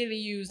the daily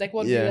use, like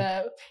what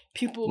do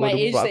people my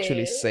age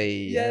actually say.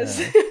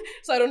 Yes.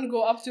 So I don't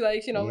go up to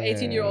like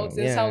 18-year-olds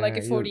and sound like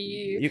a 40.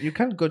 You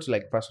can't go to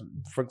like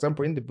for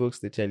example, in the books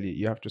they tell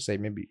you have to say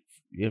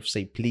you have to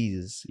say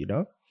please,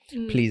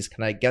 please,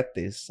 can I get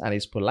this? And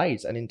it's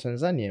polite. And in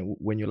Tanzania,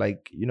 when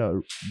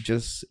you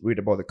just read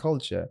about the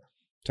culture,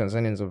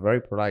 Tanzanians are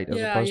very polite as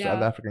opposed to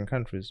other African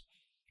countries.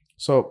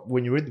 So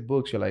when you read the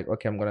books, you're like,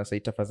 okay, I'm gonna say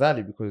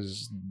tafadhali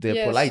because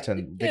they're polite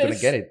and they're gonna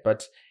get it.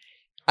 But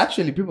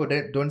actually, people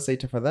don't say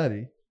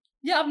tafadhali.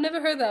 Yeah, I've never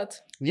heard that.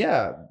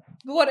 Yeah.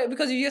 But what?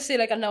 Because you just say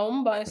like a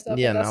naomba and stuff.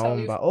 Yeah,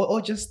 naomba,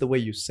 or just the way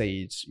you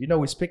say it.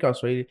 We speak our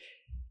Swahili.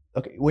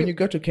 Okay, when you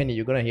go to Kenya,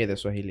 you're gonna hear the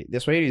Swahili. The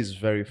Swahili is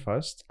very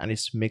fast and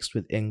it's mixed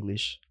with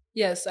English.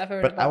 Yes, I've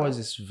heard. But ours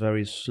is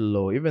very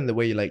slow. Even the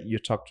way you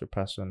talk to a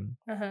person.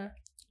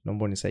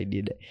 Nobody say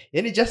did.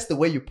 And it's just the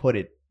way you put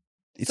it.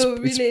 It's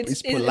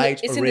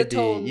polite it's already. In the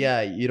tone.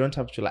 Yeah, you don't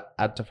have to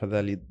add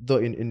tafadhali. Though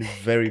in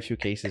very few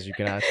cases you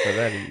can add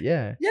tafadhali.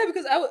 Yeah. Yeah,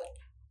 because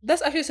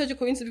that's actually such a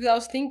coincidence, because I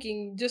was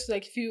thinking just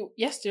like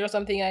yesterday or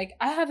something, like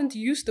I haven't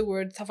used the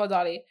word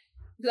tafadhali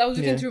because I was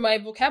looking through my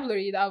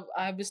vocabulary that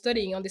I've been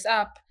studying on this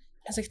app.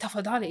 I was like,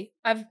 tafadhali.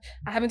 I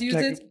haven't used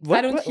it.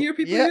 I don't hear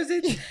people use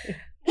it.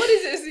 What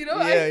is this?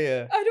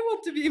 I don't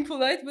want to be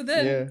impolite, but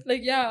then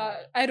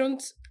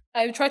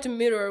I try to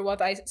mirror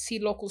what I see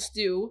locals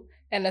do.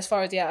 And as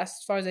far as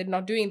they're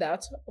not doing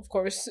that, of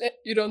course,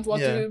 you don't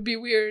want to be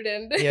weird.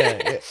 And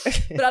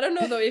but I don't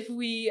know though if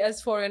we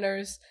as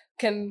foreigners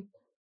can,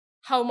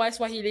 how my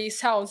Swahili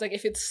sounds, like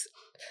if it's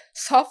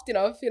soft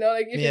enough,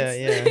 like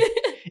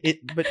if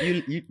but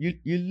you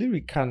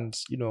literally can't,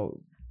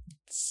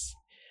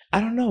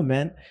 I don't know,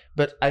 man.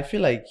 But I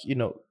feel like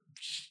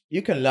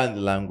you can learn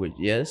the language,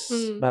 yes,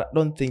 but I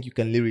don't think you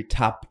can literally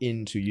tap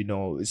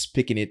into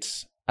speaking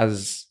it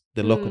as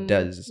the local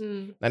does.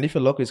 And if a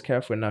local is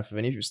careful enough,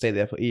 even if you stay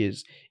there for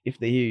years, if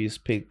they hear you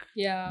speak,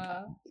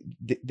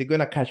 they're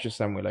gonna catch you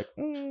somewhere like,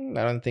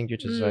 I don't think you're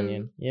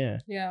Tanzanian.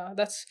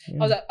 That's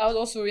I was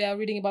also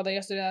reading about that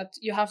yesterday, that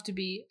you have to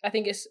be, I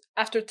think it's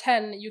after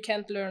 10 you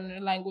can't learn a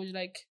language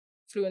like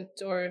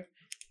fluent or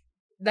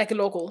like a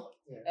local.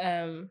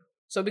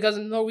 So because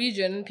in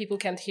Norwegian people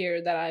can't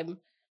hear that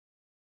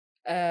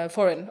I'm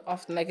foreign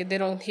often, like they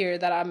don't hear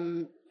that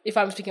if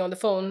I'm speaking on the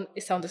phone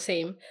it sounds the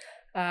same.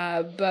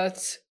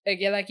 But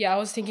again, I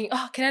was thinking,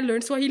 can I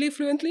learn Swahili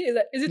fluently?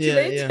 Is it too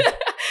late? Yeah.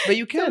 But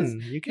you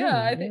can.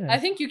 I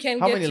think you can.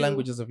 How many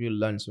languages have you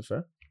learned so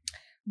far?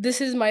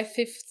 This is my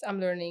 5th I'm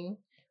learning,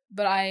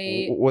 but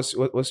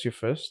what's your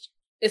first?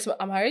 It's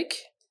Amharic,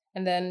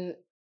 and then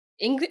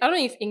English. I don't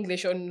know if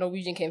English or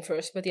Norwegian came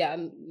first, but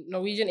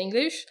Norwegian,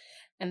 English,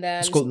 and then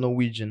it's called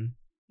Norwegian.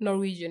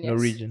 Norwegian, yes.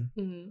 Norwegian.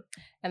 Mm-hmm.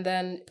 And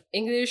then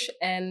English,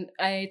 and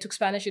I took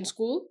Spanish in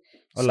school.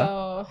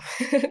 Hola.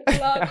 So,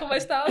 hola, ¿cómo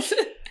estás?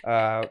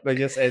 I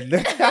just said.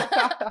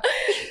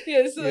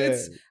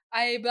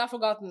 I've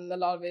forgotten a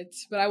lot of it,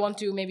 but I want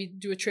to maybe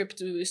do a trip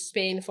to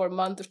Spain for a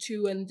month or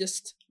 2 and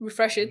just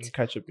refresh it.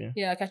 Catch up,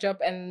 catch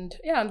up, and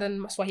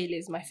then Swahili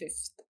is my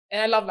 5th,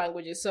 and I love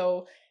languages,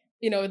 so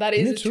that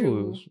is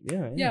true.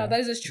 That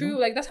is true.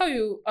 Like that's how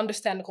you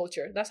understand the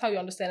culture. That's how you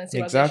understand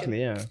civilization.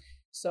 Exactly. Yeah.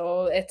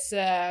 So it's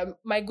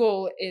my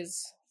goal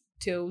is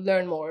to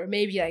learn more.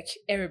 Maybe like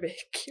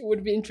Arabic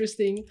would be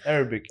interesting.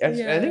 Arabic. I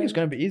think it's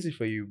gonna be easy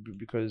for you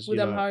because with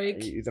Amharic.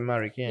 It's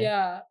Amharic,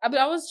 but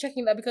I was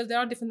checking that because there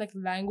are different like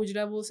language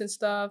levels and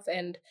stuff,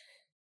 and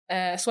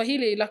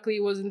Swahili luckily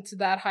wasn't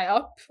that high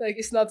up. Like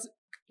it's not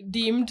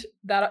deemed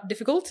that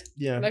difficult.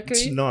 Yeah,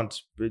 luckily. It's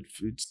not.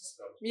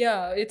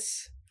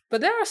 But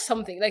there are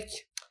something like.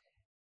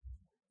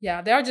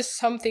 Yeah, there are just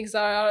some things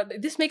that are.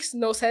 This makes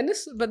no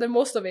sense, but then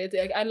most of it,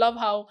 like, I love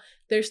how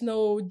there's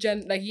no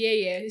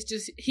it's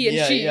just he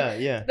and she.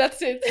 Yeah. That's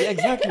it. Yeah,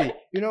 exactly.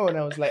 When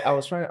I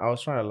was trying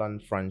to learn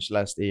French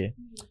last year,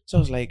 so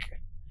I was like,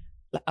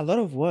 a lot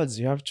of words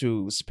you have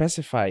to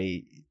specify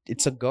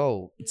it's a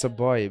girl, it's a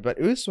boy. But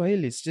with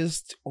Swahili, it's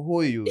just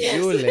Hoyu, Yes.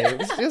 Yule.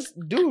 It's just,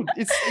 dude,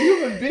 it's a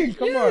human being.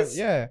 Come Yes. on,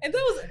 yeah. And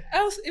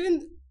I was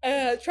even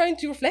trying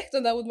to reflect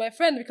on that with my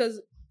friend,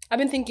 because I've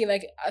been thinking,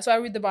 like, so I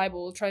read the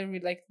Bible, try to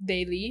read like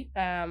daily,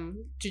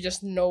 to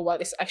just know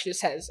what it actually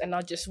says and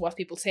not just what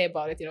people say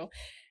about it,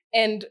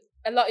 And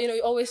a lot,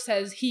 it always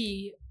says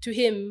he, to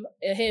him,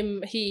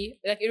 he,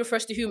 like it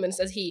refers to humans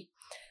as he.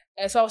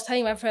 And so I was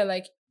telling my friend,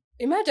 like,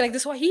 imagine like the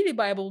Swahili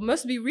Bible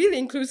must be really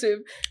inclusive,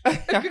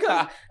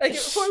 because like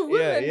for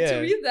women to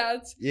read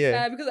that.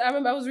 Yeah. Because I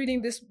remember I was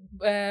reading this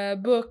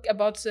book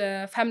about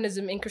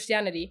feminism in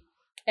Christianity,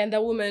 and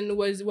that woman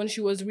was, when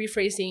she was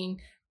rephrasing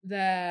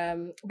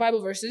the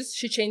Bible verses,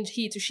 she changed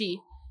he to she,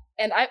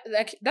 and I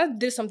like that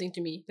did something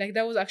to me. Like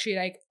that was actually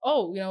like,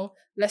 oh,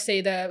 let's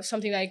say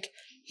something like,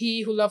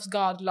 he who loves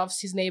God loves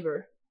his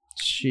neighbor.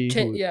 She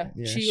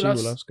who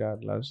loves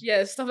God loves.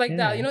 Yeah, stuff like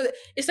that.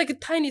 It's like a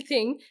tiny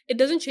thing. It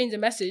doesn't change the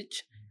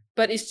message,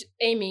 but it's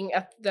aiming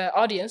at the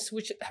audience,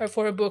 which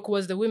for her book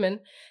was the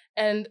women.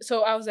 And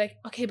so I was like,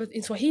 okay, but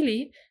in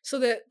Swahili, so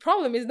the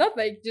problem is not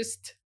like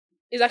just,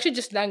 it's actually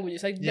just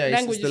languages. Like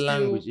it's the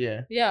language,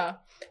 yeah.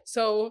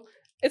 So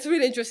it's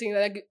really interesting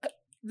that like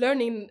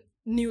learning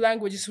new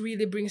languages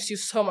really brings you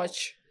so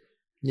much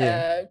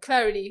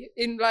clarity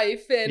in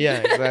life. And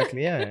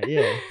exactly.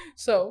 Yeah.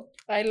 So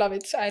I love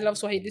it. I love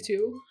Swahili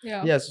too.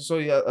 Yeah. Yeah. So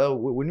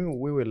when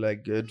we were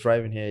like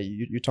driving here,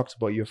 you talked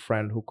about your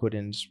friend who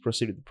couldn't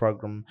proceed with the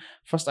program.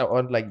 First, I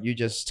want like you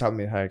just tell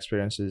me her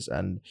experiences,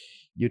 and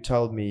you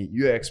tell me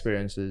your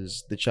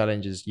experiences, the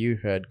challenges you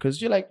had,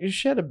 because you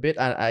shared a bit,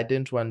 and I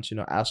didn't want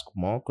to ask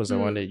more because I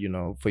wanted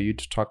for you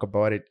to talk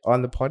about it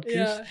on the podcast.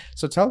 Yeah.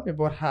 So tell me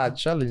about her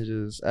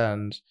challenges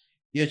and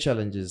your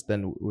challenges.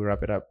 Then we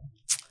wrap it up.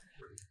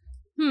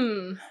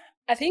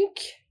 I think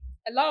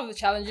a lot of the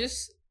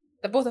challenges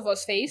that both of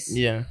us face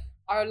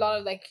are a lot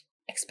of like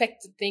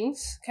expected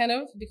things, kind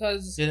of,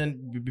 because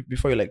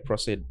before you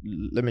proceed,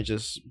 let me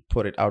just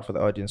put it out for the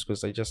audience,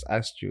 because I just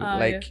asked you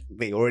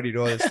they already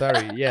know the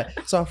story.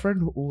 So our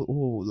friend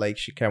who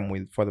she came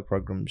with for the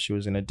program, she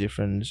was in a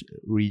different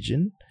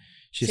region.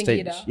 She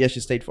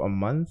stayed for a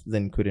month,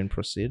 then couldn't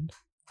proceed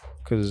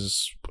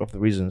because of the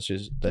reasons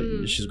she's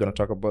going to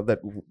talk about, that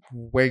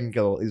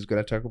Wengel is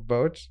going to talk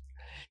about.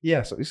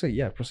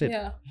 Proceed.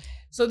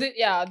 So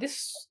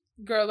this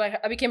girl,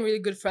 I became really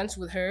good friends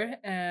with her,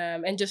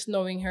 and just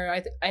knowing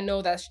her, I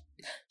know that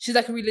she's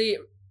like really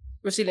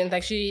resilient.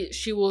 Like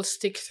she will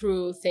stick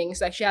through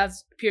things. Like she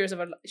has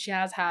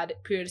had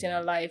periods in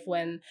her life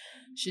when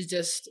she's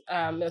just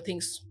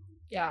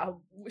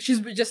she's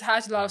just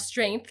has a lot of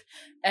strength.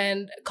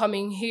 And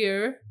coming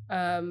here,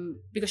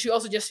 because she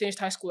also just finished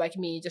high school like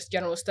me, just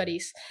general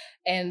studies,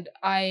 and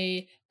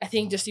I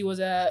think just it was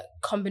a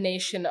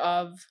combination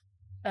of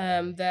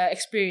the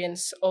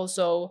experience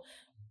also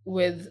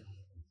with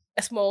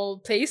a small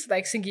place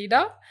like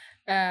Singida,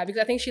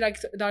 because I think she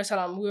liked Dar es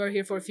Salaam. We were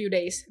here for a few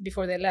days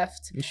before they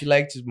left. She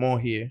liked it more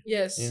here.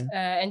 Yes,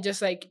 and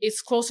just like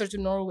it's closer to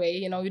Norway.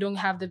 You don't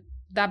have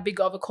that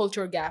big of a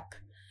culture gap,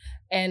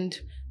 and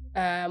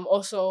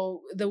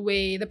also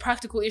the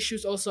practical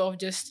issues also of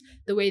just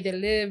the way they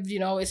live.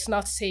 It's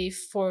not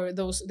safe for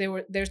those.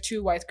 They're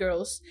two white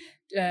girls.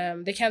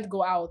 They can't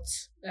go out,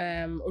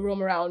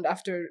 roam around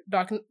after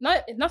dark.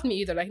 Not me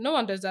either. Like no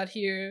one does that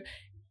here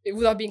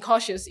without being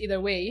cautious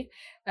either way.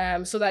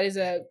 So that is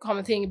a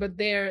common thing. But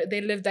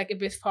they lived like a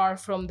bit far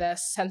from the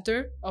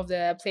center of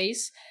the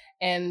place,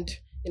 and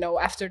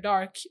after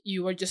dark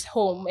you were just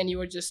home, and you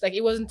were just like,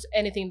 it wasn't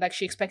anything like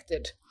she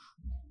expected.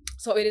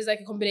 So it is like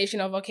a combination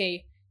of,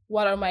 okay,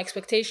 what are my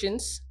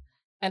expectations,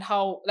 and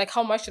how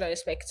much should I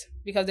expect?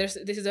 Because this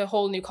is a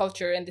whole new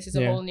culture, and this is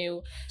a whole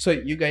new. So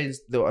you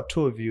guys, there are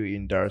two of you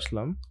in Dar es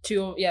Salaam.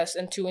 Two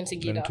in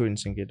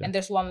Singida. And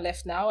there's one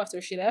left now after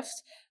she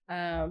left.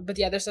 But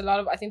there's a lot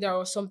of. I think there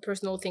are some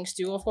personal things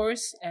too, of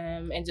course.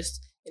 And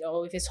just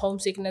if it's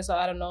homesickness, or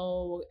I don't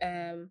know,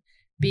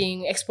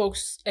 being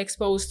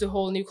exposed to a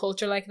whole new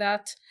culture like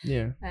that.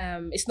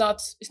 It's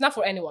not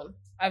for anyone.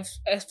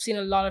 I've seen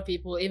a lot of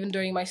people, even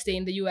during my stay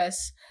in the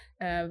US.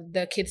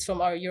 The kids from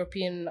our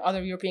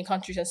other European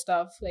countries and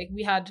stuff, like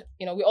we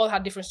all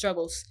had different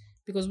struggles,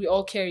 because we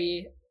all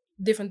carry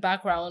different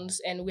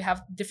backgrounds and we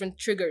have different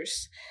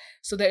triggers.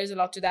 So there is a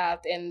lot to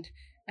that. And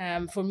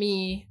for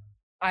me,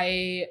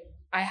 I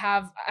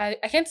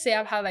can't say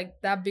I've had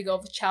like that big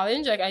of a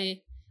challenge. Like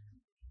I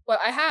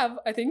have,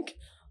 I think,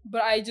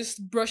 but I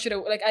just brush it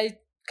away. Like I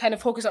kind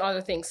of focus on other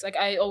things. Like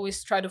I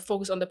always try to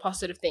focus on the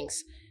positive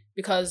things,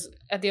 because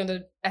at the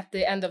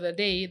end of the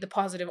day, the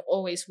positive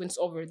always wins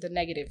over the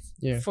negative.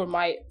 For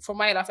my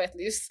life, at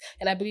least,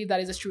 and I believe that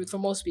is the truth for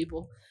most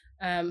people.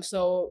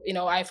 So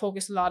I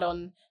focus a lot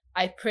on.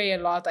 I pray a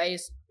lot. I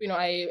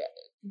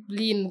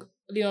lean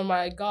on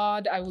my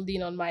God. I will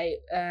lean on my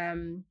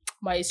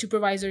my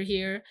supervisor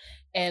here,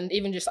 and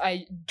even just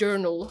I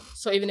journal.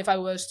 So even if I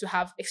was to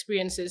have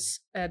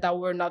experiences that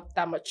were not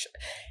that much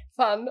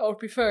fun or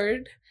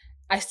preferred,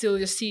 I still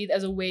just see it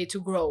as a way to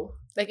grow.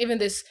 Like even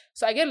this,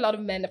 so I get a lot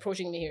of men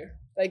approaching me here.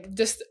 like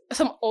just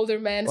some older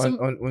men.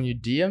 On your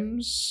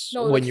DMs,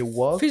 No, when like you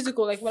walk,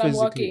 physical, like when I'm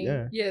physically, walking.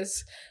 yeah.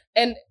 Yes,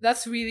 and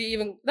that's really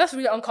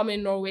uncommon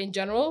in Norway in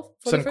general.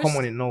 it's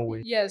uncommon in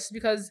Norway. Yes,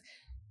 because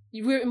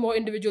we're more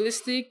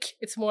individualistic.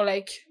 It's more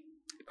like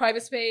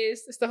private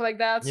space, stuff like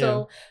that.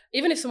 So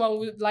even if someone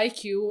would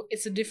like you,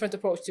 it's a different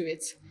approach to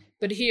it.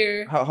 But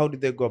here, How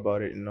did they go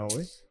about it in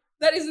Norway?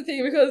 that is the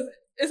thing, because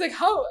it's like,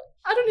 how,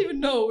 I don't even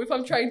know if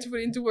I'm trying to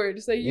put it into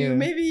words. Like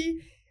maybe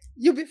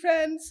you'll be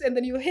friends and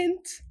then you'll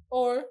hint,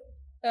 or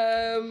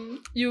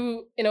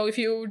you know, if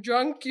you're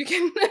drunk, you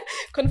can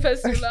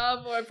confess your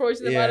love or approach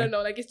them. I don't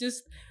know. Like, it's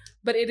just,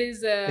 but it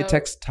is. It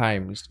takes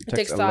time. It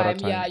takes time.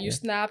 Yeah, you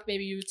snap,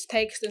 maybe you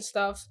text and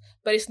stuff,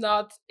 but it's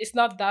not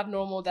that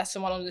normal that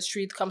someone on the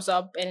street comes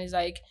up and is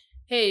like,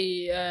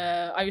 "Hey,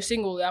 are you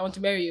single? I want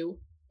to marry you."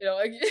 You know,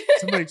 like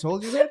somebody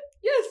told you that?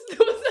 Yes,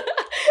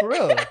 for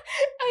real.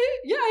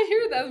 I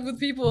hear that with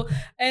people,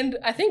 and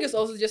I think it's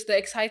also just the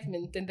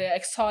excitement and the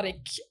exotic,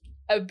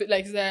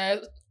 like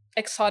the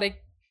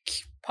exotic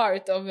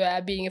part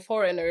of being a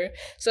foreigner.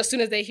 So as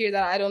soon as they hear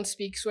that I don't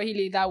speak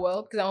Swahili that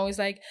well, because I'm always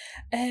like,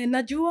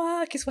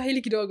 najua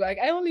Kiswahili kidogo, like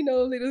I only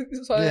know little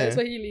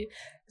Swahili.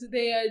 So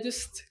they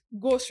just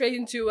go straight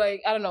into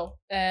like, I don't know,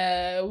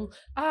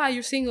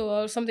 you're single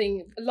or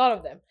something. A lot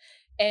of them,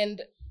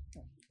 and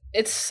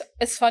it's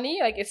funny,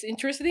 like it's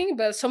interesting,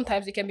 but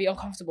sometimes it can be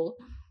uncomfortable.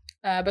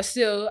 But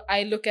still,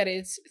 I look at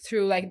it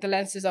through like the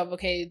lenses of,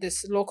 okay,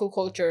 this local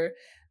culture,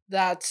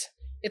 that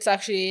it's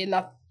actually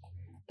not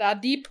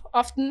that deep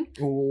often.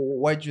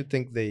 Why do you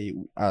think they,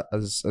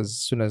 as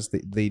soon as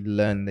they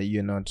learn that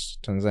you're not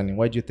Tanzanian,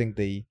 why do you think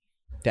they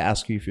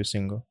ask you if you're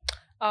single?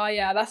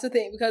 Yeah, that's the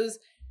thing, because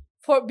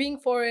for being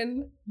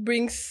foreign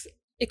brings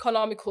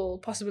economical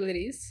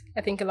possibilities.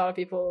 I think a lot of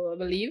people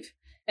believe,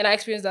 and I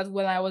experienced that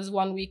when I was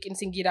 1 week in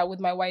Singida with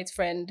my white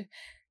friend,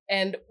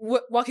 and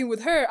walking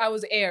with her, I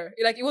was air.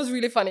 Like, it was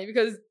really funny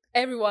because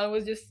everyone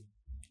was just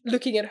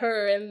looking at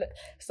her and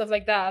stuff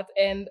like that,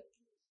 and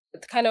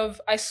kind of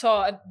I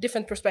saw a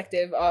different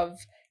perspective of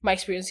my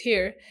experience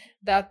here,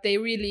 that they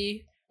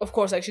really, of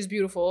course, like, she's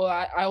beautiful.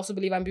 I also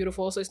believe I'm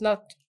beautiful, so it's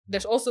not,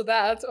 there's also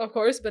that, of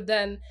course, but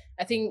then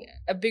I think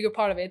a bigger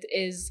part of it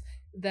is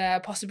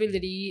the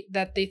possibility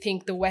that they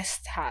think the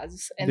West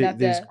has, and that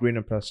there's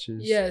greener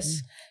pastures.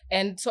 Yes.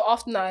 And so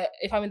often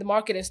if I'm in the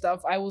market and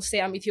stuff, I will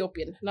say I'm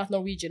Ethiopian, not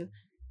Norwegian,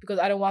 because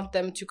I don't want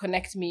them to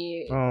connect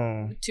me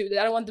I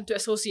don't want them to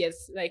associate,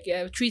 like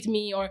treat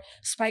me or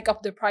spike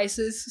up their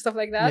prices, stuff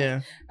like that.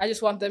 Yeah. I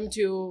just want them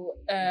to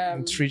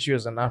treat you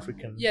as an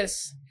African.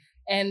 Yes.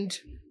 And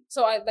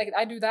so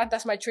I do that.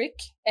 That's my trick.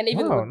 And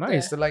even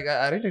nice. So, like,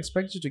 I didn't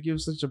expect you to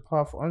give such a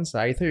powerful answer.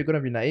 I thought you were gonna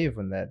be naive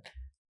on that.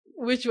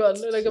 Which one?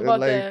 Like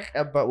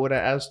about what I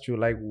asked you.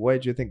 Like, why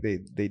do you think they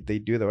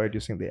do that? Why do you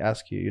think they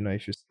ask you? You know,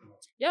 if you.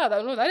 Yeah,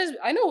 that is.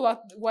 I know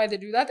why they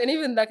do that, and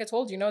even like I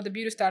told you, the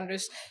beauty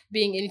standards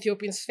being in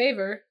Ethiopians'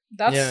 favor.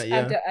 That's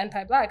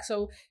anti-black.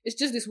 So it's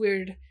just this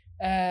weird.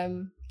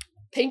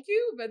 Thank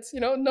you, but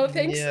no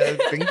thanks. Yeah,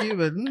 thank you,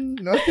 but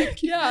no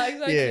thank you. Yeah,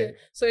 exactly. Yeah.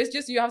 So it's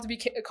just, you have to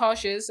be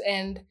cautious,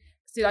 and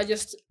still,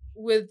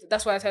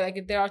 that's why I say,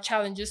 like, there are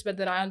challenges, but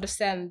then I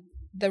understand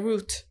the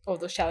root of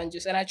those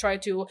challenges, and I try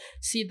to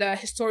see the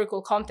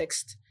historical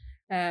context,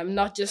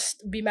 not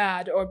just be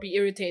mad or be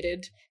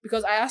irritated,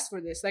 because I asked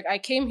for this. Like, I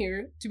came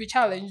here to be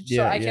challenged,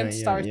 so I can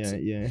start.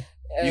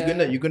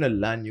 You're gonna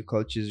learn new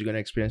cultures, you're gonna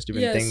experience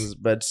different things,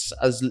 but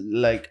as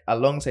like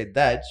alongside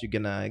that, you're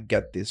gonna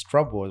get this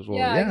trouble as well.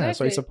 Exactly.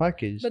 So it's a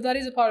package. But that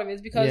is a part of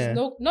it, because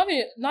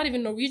not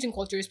even Norwegian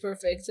culture is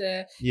perfect.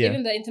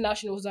 Even the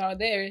internationals that are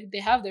there,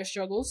 they have their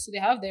struggles, they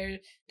have their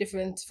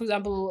different. For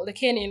example, the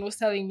Kenyan was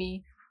telling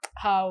me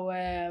how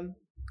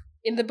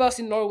in the bus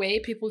in Norway,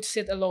 people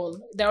sit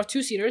alone. There are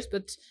 2-seaters,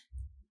 but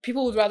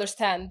people would rather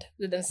stand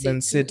than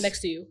sit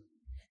next to you.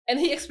 And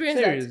he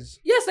experienced that.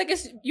 Yes, I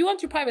guess you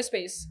want your private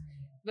space.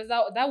 But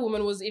that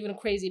woman was even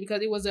crazy,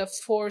 because it was a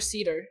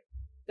 4-seater.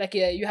 Like,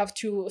 you have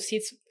 2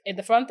 seats in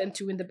the front and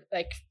 2 in the,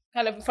 like,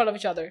 kind of in front of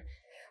each other.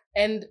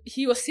 And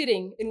he was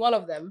sitting in one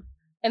of them,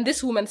 and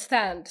this woman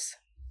stands.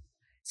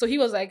 So he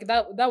was like,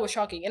 that was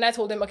shocking. And I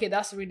told him, okay,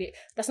 that's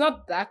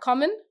not that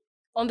common.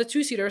 On the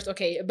 2-seaters,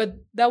 okay, but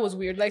that was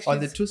weird. Like, on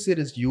the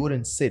 2-seaters, you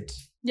wouldn't sit.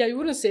 Yeah, you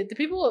wouldn't sit. The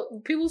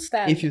people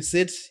stand. If you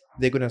sit,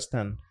 they're gonna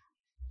stand.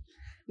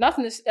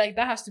 Nothing like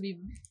that has to be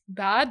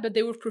bad, but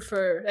they would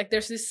prefer, like,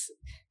 there's this,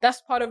 that's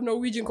part of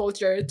Norwegian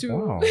culture too.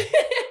 Wow.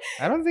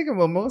 I don't think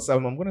I'm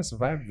gonna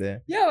survive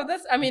there. Yeah,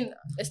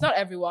 it's not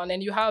everyone,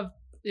 and you have,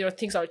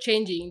 things are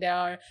changing. There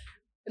are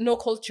no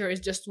culture is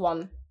just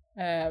one.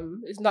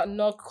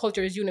 No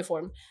culture is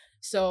uniform.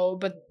 So,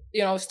 but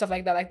stuff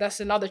like that. Like, that's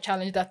another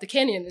challenge that the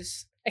Kenyan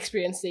is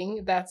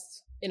experiencing.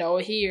 That's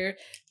here,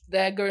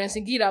 the girl in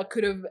Singida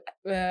could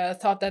have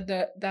thought that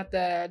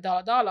the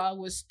Dala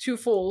was too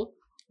full.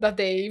 That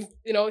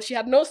she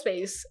had no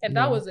space, and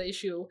that was the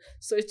issue.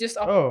 So it's just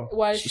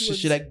why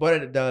she like bought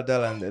it at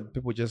Dala, and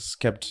people just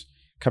kept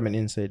coming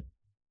inside.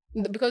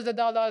 Because the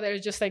Dala,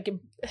 there's just like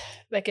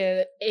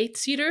a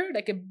 8-seater,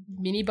 like a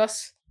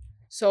minibus.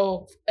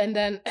 So, and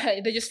then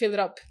they just fill it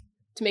up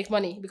to make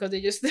money because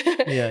they just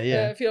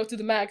fill up to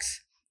the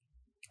max.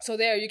 So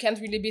there, you can't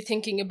really be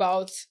thinking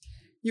about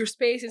your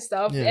space and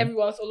stuff. Yeah.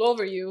 Everyone's all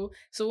over you.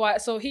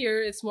 So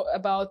here it's more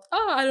about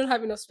I don't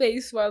have enough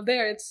space. While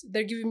there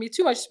they're giving me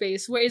too much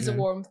space. Where is the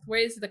warmth?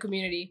 Where is the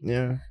community?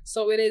 Yeah.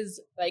 So it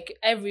is like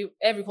every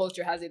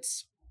culture has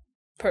its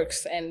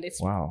perks, and it's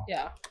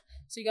yeah.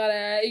 So you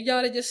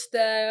gotta just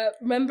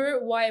remember,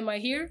 why am I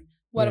here?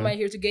 What am I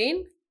here to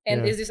gain?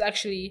 And is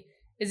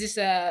this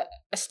a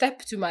step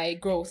to my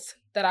growth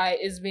that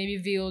is maybe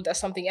viewed as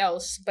something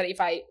else? But if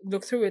I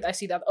look through it, I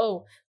see that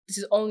this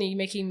is only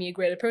making me a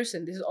greater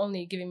person. This is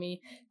only giving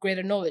me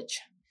greater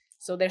knowledge.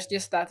 So there's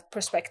just that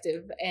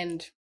perspective.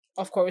 And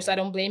of course, I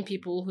don't blame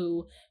people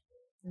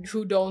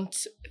who don't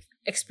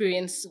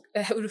experience,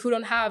 who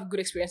don't have good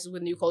experiences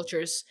with new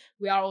cultures.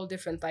 We are all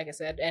different, like I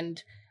said,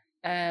 and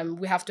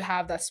we have to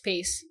have that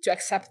space to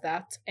accept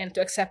that, and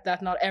to accept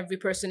that not every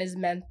person is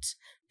meant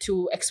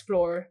to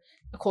explore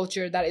a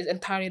culture that is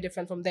entirely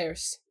different from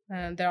theirs.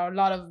 And there are a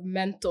lot of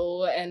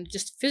mental and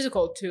just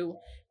physical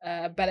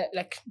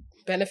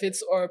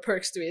benefits or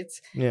perks to it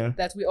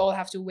that we all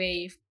have to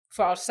weigh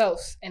for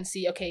ourselves and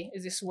see, okay,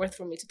 is this worth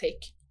for me to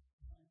take?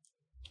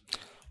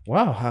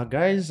 Wow,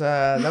 guys,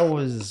 that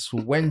was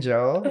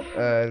Wenjel.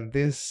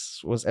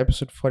 This was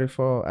episode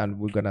 44, and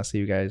we're gonna see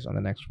you guys on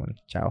the next one.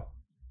 Ciao.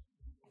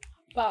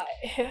 Bye.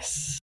 Yes.